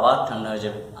 আপনার তাও আবার ঠান্ডা হয়ে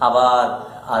যাবে, আবার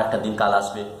আর একটা দিন কাল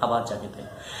আসবে, আবার যাকে তাই।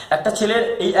 একটা ছেলের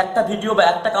এই একটা ভিডিও বা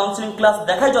একটা কাউন্সিলিং ক্লাস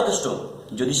দেখাই যথেষ্ট,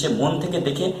 যদি সে মন থেকে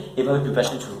দেখে এভাবে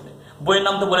প্রিপারেশন শুরু করে। বইয়ের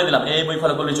নাম তো বলে দিলাম, এই বই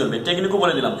ফলো করলেই চলবে, টেকনিকও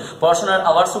বলে দিলাম, পড়াশোনার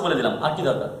আওয়ার্সও বলে দিলাম, আর কি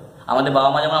দরকার। আমাদের বাবা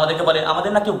মা যেমন আমাদেরকে বলে,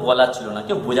 আমাদের না কেউ বলার ছিল না,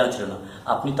 কেউ বোঝার ছিল না।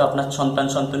 আপনি তো আপনার সন্তান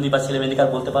সন্ততি বা ছেলে মেয়েদেরকে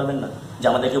আর বলতে পারবেন না যে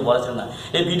আমাদের কেউ বলা ছিল না।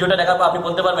 এই ভিডিওটা দেখার পর আপনি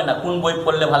বলতে পারবেন না কোন বই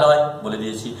পড়লে ভালো হয়, বলে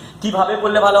দিয়েছি, কিভাবে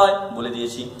পড়লে ভালো হয় বলে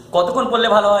দিয়েছি, কতক্ষণ পড়লে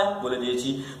ভালো হয় বলে দিয়েছি,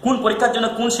 কোন পরীক্ষার জন্য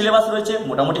কোন সিলেবাস রয়েছে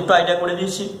মোটামুটি একটু আইডিয়া করে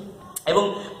দিয়েছি, এবং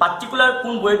পার্টিকুলার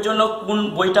কোন বইয়ের জন্য কোন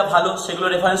বইটা ভালো সেগুলো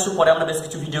রেফারেন্স পরে আমরা বেশ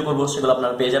কিছু ভিডিও করবো, সেগুলো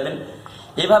আপনারা পেয়ে যাবেন।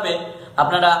 এভাবে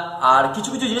আপনারা আর কিছু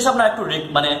কিছু জিনিস আপনারা একটু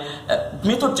মানে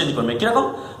মেথড চেঞ্জ করবেন। কিরকম,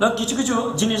 কিছু কিছু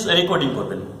জিনিস রেকর্ডিং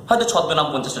করবেন, হয়তো ছদ্মনাম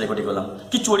 50টা রেকর্ডিং করলাম,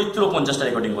 কি চরিত্র 50টা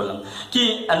রেকর্ডিং করলাম, কি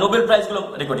নোবেল প্রাইজগুলো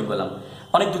রেকর্ডিং করলাম।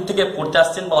 অনেক দূর থেকে পড়তে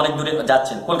আসছেন বা অনেক দূরে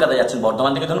যাচ্ছেন, কলকাতা যাচ্ছেন,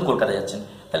 বর্ধমান থেকে ধরুন কলকাতা যাচ্ছেন,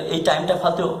 তাহলে এই টাইমটা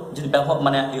ফালতু যদি ব্যবহার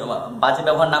মানে বাজে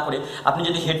ব্যবহার না করে আপনি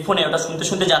যদি হেডফোনে ওটা শুনতে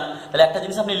শুনতে যান, তাহলে একটা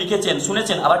জিনিস আপনি লিখেছেন,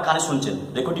 শুনেছেন, আবার কানে শুনছেন,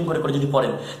 রেকর্ডিং করে করে যদি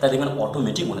পড়েন, তাহলে দেখবেন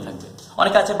অটোমেটিক মনে থাকবে।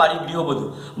 অনেকে আছে বাড়ির গৃহবধূ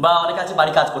বা অনেকে আছে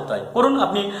বাড়ি কাজ করতে হয়, করুন,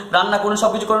 আপনি রান্না করুন,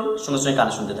 সবকিছু করুন, সঙ্গে সঙ্গে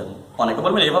কানে শুনতে থাকুন। অনেকে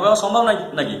বলবেন এভাবে সম্ভব নয়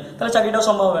নাকি, তাহলে চাকরিটাও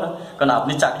সম্ভব হবে না। কারণ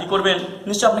আপনি চাকরি করবেন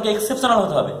নিশ্চয়ই আপনাকে এক্সেপশনাল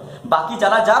হতে হবে, বাকি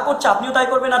যারা যা করছে আপনিও তাই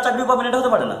করবেন আর চাকরিও পাবেন, এটা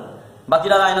হতে পারে না।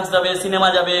 বাকিরা আইনক্স যাবে, সিনেমা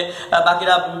যাবে,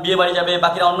 বাকিরা বিয়ে বাড়ি যাবে,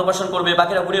 বাকিরা অন্নপ্রাশন করবে,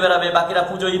 বাকিরা ঘুরে বেড়াবে, বাকিরা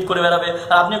পুজো ঈদ করে বেড়াবে,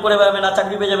 আর আপনি করে বেড়াবেন আর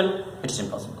চাকরি পেয়ে যাবেন, ইটস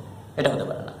ইম্পসিবল, এটা হতে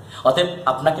পারে না। অতএব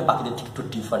আপনাকে বাকিদের থেকে একটু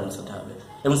ডিফারেন্স হতে হবে,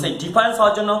 এবং সেই ডিফারেন্স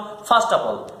হওয়ার জন্য ফার্স্ট অফ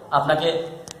অল আপনাকে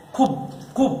খুব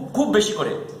খুব খুব বেশি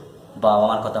করে বাবা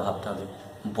মার কথা ভাবতে হবে,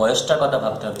 বয়সটার কথা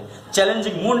ভাবতে হবে,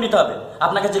 চ্যালেঞ্জিং মুড নিতে হবে।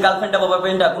 আপনাকে যে গার্লফ্রেন্ডটা বা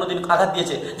বয়ফ্রেন্ডটা কোনোদিন আঘাত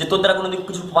দিয়েছে যে তোর দ্বারা কোনোদিন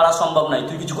কিছু পারা সম্ভব নয়,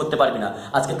 তুই কিছু করতে পারবি না,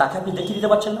 আজকে তাকে আপনি দেখিয়ে দিতে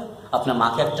পারছেন না, আপনার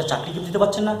মাকে একটা চাকরি গিফট দিতে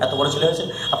পারছেন না, এত বড় ছেলে হয়েছে,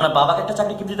 আপনার বাবাকে একটা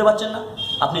চাকরি গিফট দিতে পারছেন না।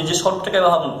 আপনি নিজের স্বল্পটাকে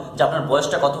ভাবুন যে আপনার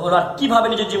বয়সটা কত হলো আর কিভাবে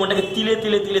নিজের জীবনটাকে তিলে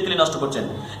তিলে তিলে তিলে নষ্ট করছেন।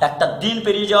 একটা দিন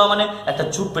পেরিয়ে যাওয়া মানে একটা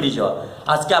যুগ পেরিয়ে যাওয়া।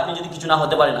 আজকে আপনি যদি কিছু না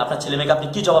হতে পারেন, আপনার ছেলে মেয়েকে আপনি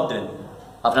কি জবাব দেবেন?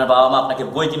 আপনার বাবা মা আপনাকে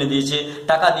বই কিনে দিয়েছে,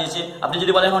 টাকা দিয়েছে, আপনি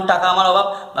যদি বলেন এখন টাকা আমার অভাব,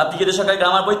 পিকেদের সরকারি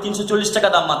গ্রামার বই 340 টাকা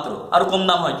দাম মাত্র, আরো কম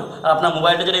দাম হয়তো, আর আপনার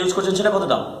মোবাইলটা যেটা ইউজ করছেন সেটা কত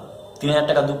দাম? 3000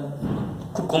 টাকা,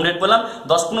 খুব কম রেট বললাম,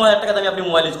 10-15 হাজার টাকা দামে আপনি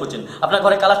মোবাইল ইউজ করছেন, আপনার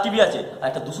ঘরে কালার টিভি আছে, আর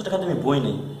একটা 200 টাকা দামে বই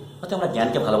নেই। হয়তো আমরা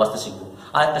জ্ঞানকে ভালোবাসতে শিখবো।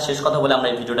 আর একটা শেষ কথা বলে আমরা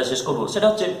এই ভিডিওটা শেষ করবো, সেটা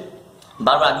হচ্ছে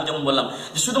বারবার আগে যেমন বললাম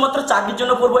যে শুধুমাত্র চাকরির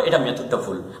জন্য পড়বো, এটা মেথডটা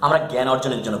ভুল। আমরা জ্ঞান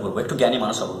অর্জনের জন্য পড়বো, একটু জ্ঞানী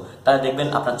মানুষ হবো, তাহলে দেখবেন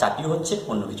আপনার চাকরি হচ্ছে,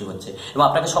 অন্য কিছু হচ্ছে। এবং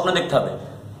আপনাকে স্বপ্ন দেখতে হবে,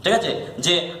 ঠিক আছে,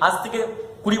 যে আজ থেকে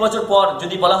 20 বছর পর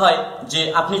যদি বলা হয় যে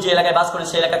আপনি যে এলাকায় বাস করেন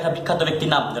সেই এলাকার একটা বিখ্যাত ব্যক্তির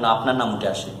নাম যেন আপনার নাম উঠে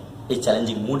আসে, এই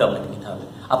চ্যালেঞ্জিং মুড আপনাকে নিতে হবে,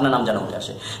 আপনার নাম যেন উঠে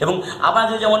আসে। এবং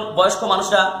আপনাদের যেমন বয়স্ক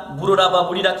মানুষরা, বুড়োরা বা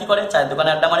বুড়িরা কি করে, চায়ের দোকানে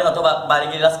আড্ডা মারে অথবা বাইরে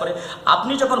গিয়ে রাজ করে।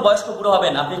 আপনি যখন বয়স্ক বুড়ো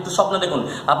হবেন, আপনি একটু স্বপ্ন দেখুন,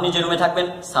 আপনি যে রুমে থাকবেন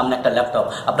সামনে একটা ল্যাপটপ,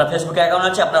 আপনার ফেসবুকে অ্যাকাউন্ট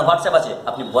আছে, আপনার হোয়াটসঅ্যাপ আছে,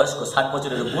 আপনি বয়স্ক 60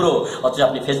 বছরের বুড়ো, অথচ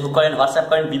আপনি ফেসবুক করেন, হোয়াটসঅ্যাপ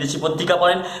করেন, বিদেশি পত্রিকা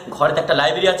পড়েন, ঘরেতে একটা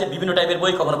লাইব্রেরি আছে, বিভিন্ন টাইপের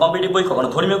বই, কখনো কম্পিটিটিভ বই, কখনো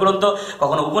ধর্মীয় গ্রন্থ,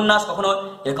 কখনো উপন্যাস, কখনো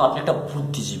এরকম। আপনি একটা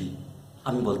বুদ্ধিজীবী।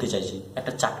 আমি বলতে চাইছি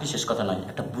একটা চাকরি শেষ কথা নয়,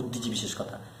 একটা বুদ্ধিজীবী শেষ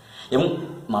কথা। এবং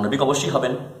মানবিক অবশ্যই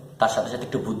হবেন, তার সাথে সাথে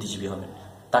একটু বুদ্ধিজীবী হবেন।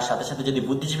 তার সাথে সাথে যদি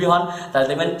বুদ্ধিজীবী হন তাহলে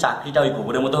দেখবেন চাকরিটা ওই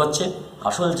গোবরের মতো হচ্ছে,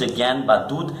 আসল যে জ্ঞান বা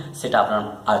দুধ সেটা আপনার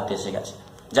আয়ত্তে এসে গেছে।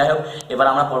 যাই হোক, এবার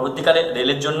আমরা পরবর্তীকালে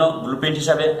রেলের জন্য ব্লুপ্রিন্ট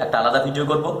হিসাবে একটা আলাদা ভিডিও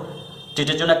করব,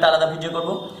 টেটের জন্য একটা আলাদা ভিডিও করব,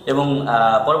 এবং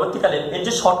পরবর্তীকালে এর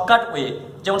যে শর্টকাট ওয়ে,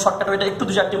 যেমন শর্টকাট ওয়েটা একটু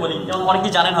দু চারটি বলি, যেমন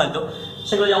অনেকেই জানেন হয়তো,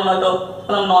 সেগুলো যেমন হয়তো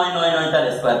 9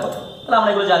 স্কোয়ার কত, তাহলে আমরা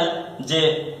এগুলো জানি যে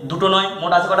দুটো নয়,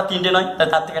 মোট আছে কটা, 3টে নয়, তাহলে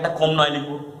তার থেকে একটা কম 9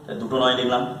 লিখবো, দুটো 9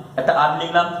 লিখলাম, একটা 8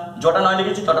 লিখলাম, যটা 9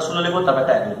 লিখেছি তটা 0 লিখবো, তারপর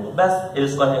একটা 1 লিখবো, ব্যাস এর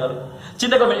স্কোয়ার হয়ে গেল।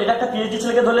 চিন্তা করবেন, এটা একটা পিএইচডি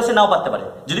ছেলেকে ধরলে সে নাও পারতে পারে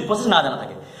যদি প্রসেস না জানা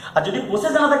থাকে, আর যদি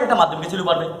প্রসেস জানা থাকে একটা মাধ্যমিক ছেলে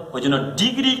পারবে। ওই জন্য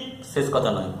ডিগ্রি শেষ কথা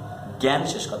নয়, জ্ঞান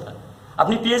শেষ কথা।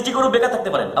 আপনি পিএইচডি করেও বেকার থাকতে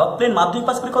পারেন, আবার প্লেন মাধ্যমিক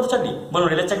পাস করে কত চাকরি, বলুন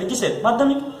রেলের চাকরি কিসের,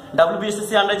 মাধ্যমিক।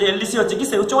 ডাব্লিউবিএসএসসি আন্ডারে যে এলডিসি হচ্ছে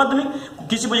কিসের, উচ্চ মাধ্যমিক।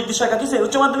 কৃষি প্রযুক্তি সহায়িকা কিসের,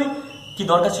 উচ্চ মাধ্যমিক। কি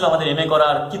দরকার ছিল আমাদের এমএ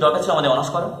করার, কি দরকার ছিল আমাদের অনার্স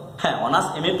করার? হ্যাঁ, অনার্স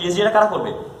এমএ পিএইচডি এরা কারা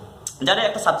করবে? যারা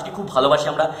একটা সাবজেক্টকে খুব ভালোবাসি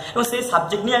আমরা, এবং সেই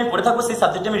সাবজেক্ট নিয়ে আমি পড়ে থাকবো, সেই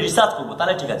সাবজেক্টে আমি রিসার্চ করবো,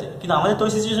 তাহলে ঠিক আছে। কিন্তু আমাদের তো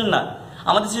ওই সিচুয়েশন না।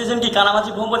 আমাদের সিচুয়েশন কি, কানামাছি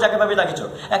ভ্রম্ব যাকে পাবে তাকে চো,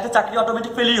 একটা চাকরি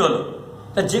অটোমেটিক পেলেই হলো।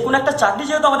 তাই যে কোনো একটা চাকরি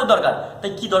যেহেতু আমাদের দরকার,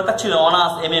 তাই কি দরকার ছিল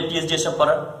অনার্স এমএ পিএইচডি এসব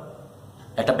করার?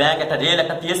 একটা ব্যাংক, একটা রেল,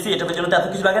 একটা পিএসসি, এটার জন্য তো এত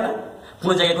কিছু লাগে না।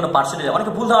 কোনো জায়গায় কোনো পার্সেন্টেজ,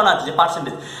 অনেকে ভুল ধারণা আছে যে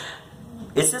percentage,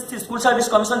 SSC school service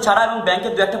commission ছাড়া এবং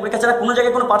ব্যাংকের 2-1টা পরীক্ষা ছাড়া কোনো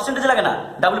জায়গায় কোনো পার্সেন্টেজ লাগে না।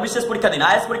 ডাব্লিউবিসিএস পরীক্ষা দিন,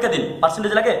 আইএস পরীক্ষা দিন,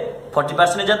 পার্সেন্টেজ লাগে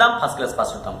 40% দাম, ফার্স্ট ক্লাস পাস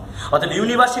হতাম। অর্থাৎ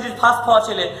ইউনিভার্সিটির ফার্স্ট পাওয়া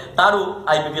ছেলে তারও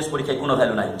আইবিপিএস পরীক্ষায় কোনো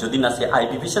ভ্যালু নাই যদি না সে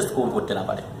আইবিপিএস স্কোর করতে না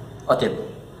পারে। অতএব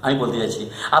আমি বলতে চাইছি,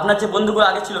 আপনার যে বন্ধুগুলো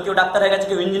আগে ছিল, কেউ ডাক্তার হয়ে গেছে,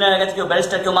 কেউ ইঞ্জিনিয়ার হয়ে গেছে, কেউ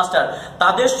ব্যারিস্টার, কেউ মাস্টার,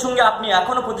 তাদের সঙ্গে আপনি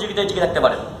এখনো প্রতিযোগিতায় টিকে থাকতে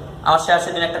পারেন। আমার স্যার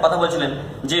সেদিন একটা কথা বলছিলেন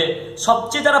যে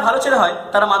সবচেয়ে যারা ভালো ছেলে হয়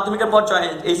তারা মাধ্যমিকের পর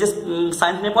এইচএস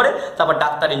সায়েন্স নিয়ে পড়ে, তারপর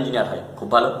ডাক্তার ইঞ্জিনিয়ার হয়, খুব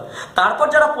ভালো। তারপর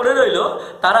যারা পড়ে রইলো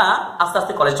তারা আস্তে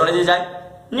আস্তে কলেজে যায়,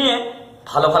 নিয়ে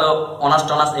ভালো ভালো অনার্স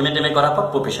টনার্স এমএ টেমএ করার পর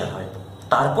প্রফেসর হয়।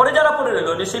 তারপরে যারা পড়ে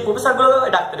রইলো সেই প্রফেসরগুলো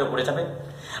ডাক্তারেও পড়ে যাবে।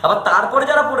 আবার তারপরে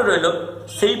যারা পড়ে রইলো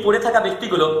সেই পড়ে থাকা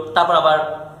ব্যক্তিগুলো তারপর আবার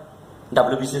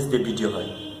ডাব্লিউবিসিএস দিয়ে ভিডিও হয়,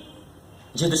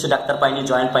 যেহেতু সে ডাক্তার পায়নি,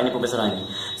 জয়েন্ট পায়নি, প্রফেসর হয়নি,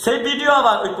 সেই ভিডিও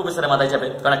আবার ওই প্রফেসরের মাথায় যাবে,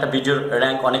 কারণ একটা ভিডিওর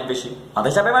র্যাঙ্ক অনেক বেশি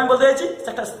মাথায় যাবে। আমি বলতে চাইছি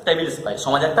একটা স্ট্যাবিলিটি পায়,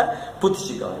 সমাজে একটা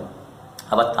প্রতিষ্ঠিত হয়।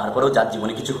 আবার তারপরেও যার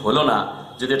জীবনে কিছু হলো না,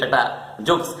 যদি এটা একটা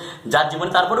জোকস, যার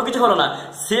জীবনে তারপরেও কিছু হলো না,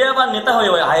 সে আবার নেতা হয়ে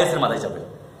ওই আইএস এর মাথায় যাবে।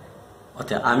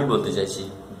 অর্থাৎ আমি বলতে চাইছি,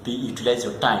 বি ইউটিলাইজ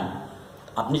ইউর টাইম।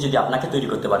 আপনি যদি আপনাকে তৈরি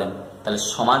করতে পারেন তাহলে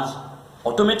সমাজ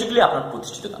অটোমেটিকলি আপনার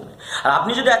প্রতিষ্ঠিত থাকবে। আর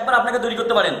আপনি যদি একবার আপনাকে তৈরি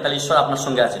করতে পারেন তাহলে ঈশ্বর আপনার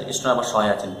সঙ্গে আছেন, ঈশ্বর আমার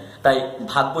সহায় আছেন। তাই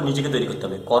ভাগ্য নিজেকে তৈরি করতে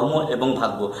হবে, কর্ম এবং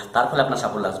ভাগ্য, তার ফলে আপনার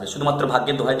সাফল্য আসবে। শুধুমাত্র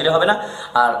ভাগ্যের দোহাই দিলে হবে না,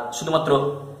 আর শুধুমাত্র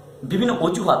বিভিন্ন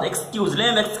অজুহাত,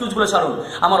 এক্সকিউজগুলো ছাড়ুন।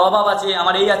 আমার অভাব আছে,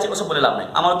 আমার এই আছে, ওসব বলে লাভ নাই।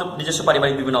 আমার তো নিজস্ব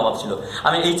পারিবারিক বিভিন্ন অভাব ছিল,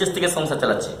 আমি এইচএস থেকে সংসার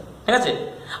চালাচ্ছি, ঠিক আছে।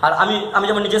 আর আমি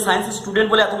যেমন নিজে সায়েন্সের স্টুডেন্ট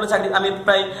বলে এতগুলো চাকরি, আমি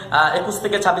প্রায় 21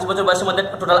 থেকে 26 বছর বয়সের মধ্যে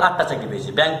টোটাল 8টা চাকরি পেয়েছি।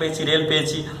 ব্যাংক পেয়েছি, রেল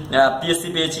পেয়েছি, পিএসসি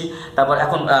পেয়েছি, তারপর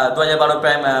এখন 2012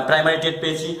 প্রাইমারি টেট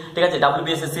পেয়েছি, ঠিক আছে।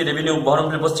 ডাব্লিউবিএসএসসি, রেভিনিউ,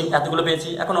 বহরমপুরের পোস্টিং, এতগুলো পেয়েছি।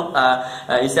 এখনো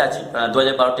এসে আছি,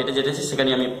 2012 টেটে যেতেছি, সেখানে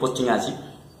আমি পোস্টিংয়ে আছি।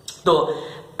 তো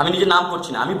আমি নিজের নাম করছি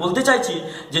না, আমি বলতে চাইছি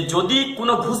যে যদি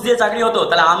কোনো ঘুষ দিয়ে চাকরি হতো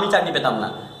তাহলে আমি চাকরি পেতাম না।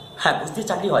 হ্যাঁ, ঘুষ দিয়ে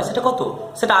চাকরি হয়, সেটা কত,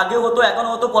 সেটা আগেও হতো, এখনো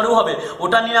হতো, পরেও হবে।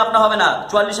 ওটা নিয়ে আপনার হবে না।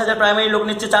 44,000 প্রাইমারি লোক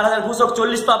নিচ্ছে, 4,000 ঘুষ হোক,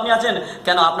 40 তো আপনি আছেন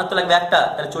কেন, আপনার তো লাগবে একটা,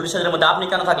 তাহলে 40,000-এর মধ্যে আপনি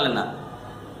কেন থাকলেন না?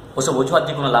 ওসব অজুহাত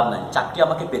দিয়ে কোনো লাভ নাই, চাকরি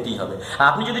আমাকে পেতেই হবে। আর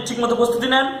আপনি যদি ঠিক মতো প্রস্তুতি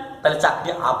নেন তাহলে চাকরি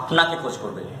আপনাকে খোঁজ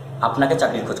করবে, আপনাকে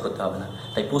চাকরির খোঁজ করতে হবে না।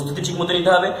 তাই প্রস্তুতি ঠিক মতো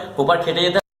নিতে হবে, প্রপার খেটে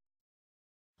যেতে।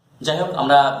 যাই হোক,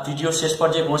 আমরা ভিডিওর শেষ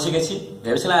পর্যায়ে পৌঁছে গেছি।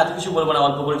 ভেবেছিলাম এত কিছু বলবো না,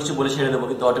 অল্প করে কিছু বলে ছেড়ে দেবো,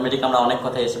 কিন্তু অটোমেটিক আমরা অনেক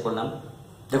কথায় এসে পড়লাম।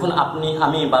 দেখুন,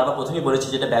 আমি বারবার প্রথমেই বলেছি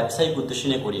যেটা ব্যবসায়িক উদ্দেশ্য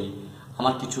নিয়ে করিনি।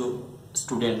 আমার কিছু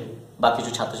স্টুডেন্ট বা কিছু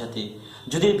ছাত্রছাত্রী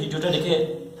যদি এই ভিডিওটা দেখে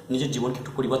নিজের জীবনকে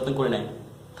একটু পরিবর্তন করে নেয়,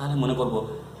 তাহলে মনে করবো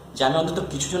যে আমি অন্তত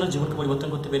কিছু জনের জীবনকে পরিবর্তন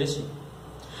করতে পেরেছি।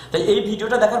 তাই এই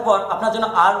ভিডিওটা দেখার পর আপনার জন্য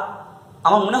আর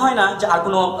আমার মনে হয় না যে আর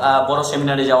কোনো বড়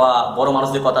সেমিনারে যাওয়া, বড়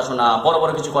মানুষদের কথা শোনা, বড়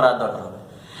বড় কিছু করার দরকার হবে।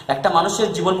 একটা মানুষের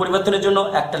জীবন পরিবর্তনের জন্য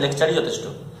একটা লেকচারই যথেষ্ট।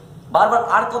 বারবার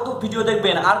আর কত ভিডিও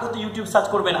দেখবেন, আর কত ইউটিউব সার্চ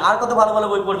করবেন, আর কত ভালো ভালো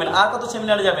বই পড়বেন, আর কত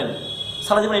সেমিনারে যাবেন,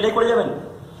 সারা জীবন এটাই করে যাবেন?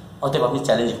 অতএব আপনি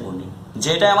চ্যালেঞ্জ করুন,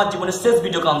 যেটাই আমার জীবনের শেষ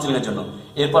ভিডিও কাউন্সিলিং এর জন্য।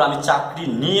 এরপর আমি চাকরি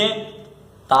নিয়ে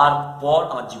তারপর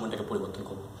আমার জীবনটাকে পরিবর্তন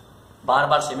করবো।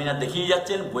 বারবার সেমিনার দেখিয়ে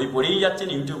যাচ্ছেন, বই পড়েই যাচ্ছেন,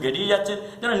 ইউটিউব ঘেটেই যাচ্ছেন,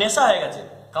 যেন নেশা হয়ে গেছে।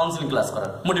 কাউন্সিলিং ক্লাস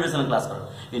করার, মোটিভেশনাল ক্লাস করার।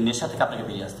 এই নেশা থেকে আপনাকে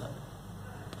বেরিয়ে আসতে হবে।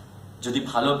 যদি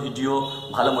ভালো ভিডিও,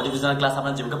 ভালো মোটিভেশনাল ক্লাস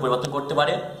আপনার জীবনকে পরিবর্তন করতে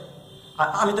পারে,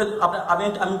 আমি তো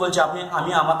আমি বলছি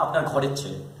আমি আপনার ঘরের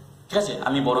ছেলে, ঠিক আছে?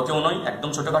 আমি বড় কেউ নই, একদম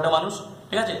ছোটখাটো মানুষ,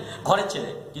 ঠিক আছে? ঘরের ছেলে।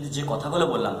 কিন্তু যে কথাগুলো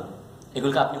বললাম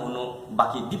এগুলোকে আপনি অন্য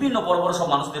বাকি বিভিন্ন বড় বড় সব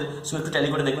মানুষদের সঙ্গে একটু ট্যালি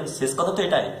করে দেখবেন, শেষ কথা তো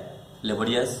এটাই,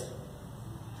 লেবরিয়াস,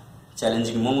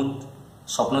 চ্যালেঞ্জিং মুড,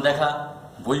 স্বপ্ন দেখা,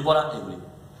 বই পড়া, এগুলি।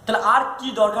 তাহলে আর কি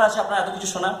দরকার আছে আপনার এত কিছু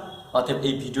শোনা? অতএব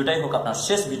এই ভিডিওটাই হোক আপনার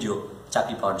শেষ ভিডিও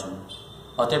চাকরি পাওয়ার জন্য।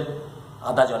 অতএব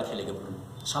আদা জল খেয়ে লেগে পড়ুন।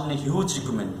 সামনে হিউজ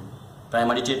রিক্রুটমেন্ট,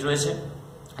 প্রাইমারি টেট রয়েছে,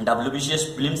 WBCS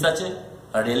প্রিলিমস আছে,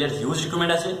 রেলের হিউজ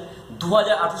রিক্রুটমেন্ট আছে।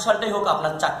 2018 সালটাই হোক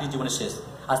আপনার চাকরি জীবনের শেষ।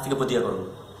 আজ থেকে প্রতিজ্ঞা করুন।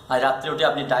 আর রাত্রে উঠে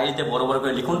আপনি ডায়েরিতে বড় বড়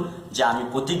করে লিখুন যে আমি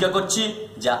প্রতিজ্ঞা করছি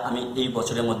যে আমি এই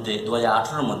বছরের মধ্যে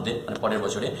 2018-র মধ্যে, মানে পরের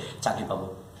বছরে চাকরি পাবো।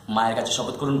 মায়ের কাছে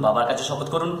শপথ করুন, বাবার কাছে শপথ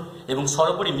করুন, এবং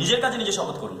সর্বোপরি নিজের কাছে নিজে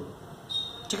শপথ করুন,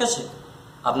 ঠিক আছে?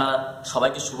 আপনার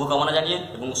সবাইকে শুভকামনা জানিয়ে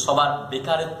এবং সবার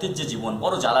বেকারত্বের যে জীবন,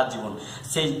 বড় জ্বালার জীবন,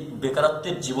 সেই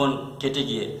বেকারত্বের জীবন কেটে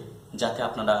গিয়ে যাতে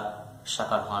আপনারা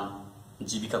সাকার হন,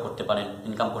 জীবিকা করতে পারেন,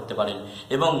 ইনকাম করতে পারেন,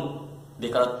 এবং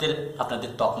বেকারত্বের আপনাদের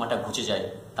তকমাটা ঘুচে যায়,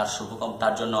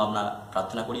 তার জন্য আমরা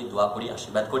প্রার্থনা করি, দোয়া করি,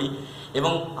 আশীর্বাদ করি।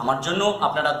 এবং আমার জন্য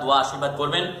আপনারা দোয়া আশীর্বাদ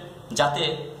করবেন যাতে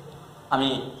আমি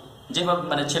যেভাবে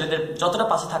মানে ছেলেদের যতটা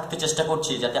পাশে থাকতে চেষ্টা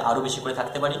করছি যাতে আরও বেশি করে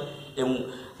থাকতে পারি, এবং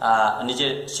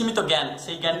নিজের সীমিত জ্ঞান,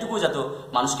 সেই জ্ঞানটুকু যাতে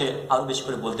মানুষকে আরও বেশি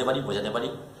করে বলতে পারি, বোঝাতে পারি।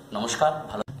 নমস্কার,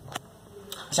 ভালো।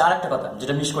 আচ্ছা, আর একটা কথা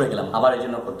যেটা মিস করে গেলাম, আবার এই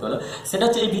জন্য করতে হলো, সেটা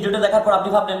হচ্ছে এই ভিডিওটা দেখার পর আপনি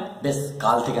ভাবলেন বেশ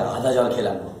কাল থেকে আদা জল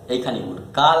খেলাম, এইখানেই ভুল।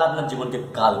 কাল আপনার জীবনকে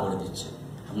কাল করে দিচ্ছে,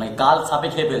 আপনাকে কাল সাপে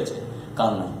খেয়ে ফেলছে,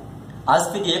 কাল নয়। আজ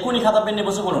থেকে এখনই খাতা পেন নিয়ে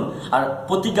বসে পড়ুন আর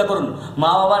প্রতিজ্ঞা করুন।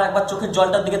 মা বাবার একবার চোখের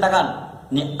জলটার দিকে তাকান,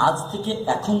 নিয়ে আজ থেকে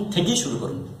এখন থেকেই শুরু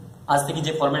করুন। আজ থেকে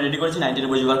যে ফর্মেট রেডি করেছি 19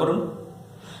 বই জোগাড় করুন,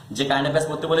 যে কারেন্ট অ্যাফেয়ার্স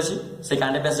পড়তে বলেছি সেই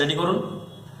কারেন্ট অ্যাফেয়ার্স রেডি করুন,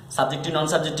 সাবজেক্টিভ নন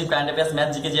subjective current affairs, math,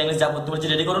 GK, English যা পড়তে বলেছি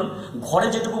রেডি করুন। ঘরে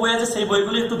যেটুকু বই আছে সেই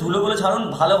বইগুলো একটু ধুলো করে ছাড়ুন,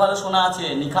 ভালো ভালো শোনা আছে,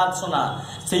 নিখাত শোনা,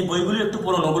 সেই বইগুলো একটু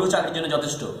পড়ুন, ওগুলো চাকরির জন্য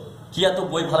যথেষ্ট। কি এত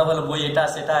বই, ভালো ভালো বই এটা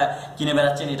সেটা কিনে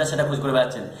বেড়াচ্ছেন, এটা সেটা খোঁজ করে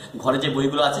বেড়াচ্ছেন? ঘরে যে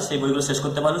বইগুলো আছে সেই বইগুলো শেষ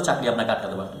করতে পারলেও চাকরি আপনাকে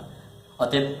আটকাতে পারবে না।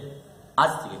 অতএব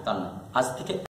আজ থেকে, কাল না, আজ থেকে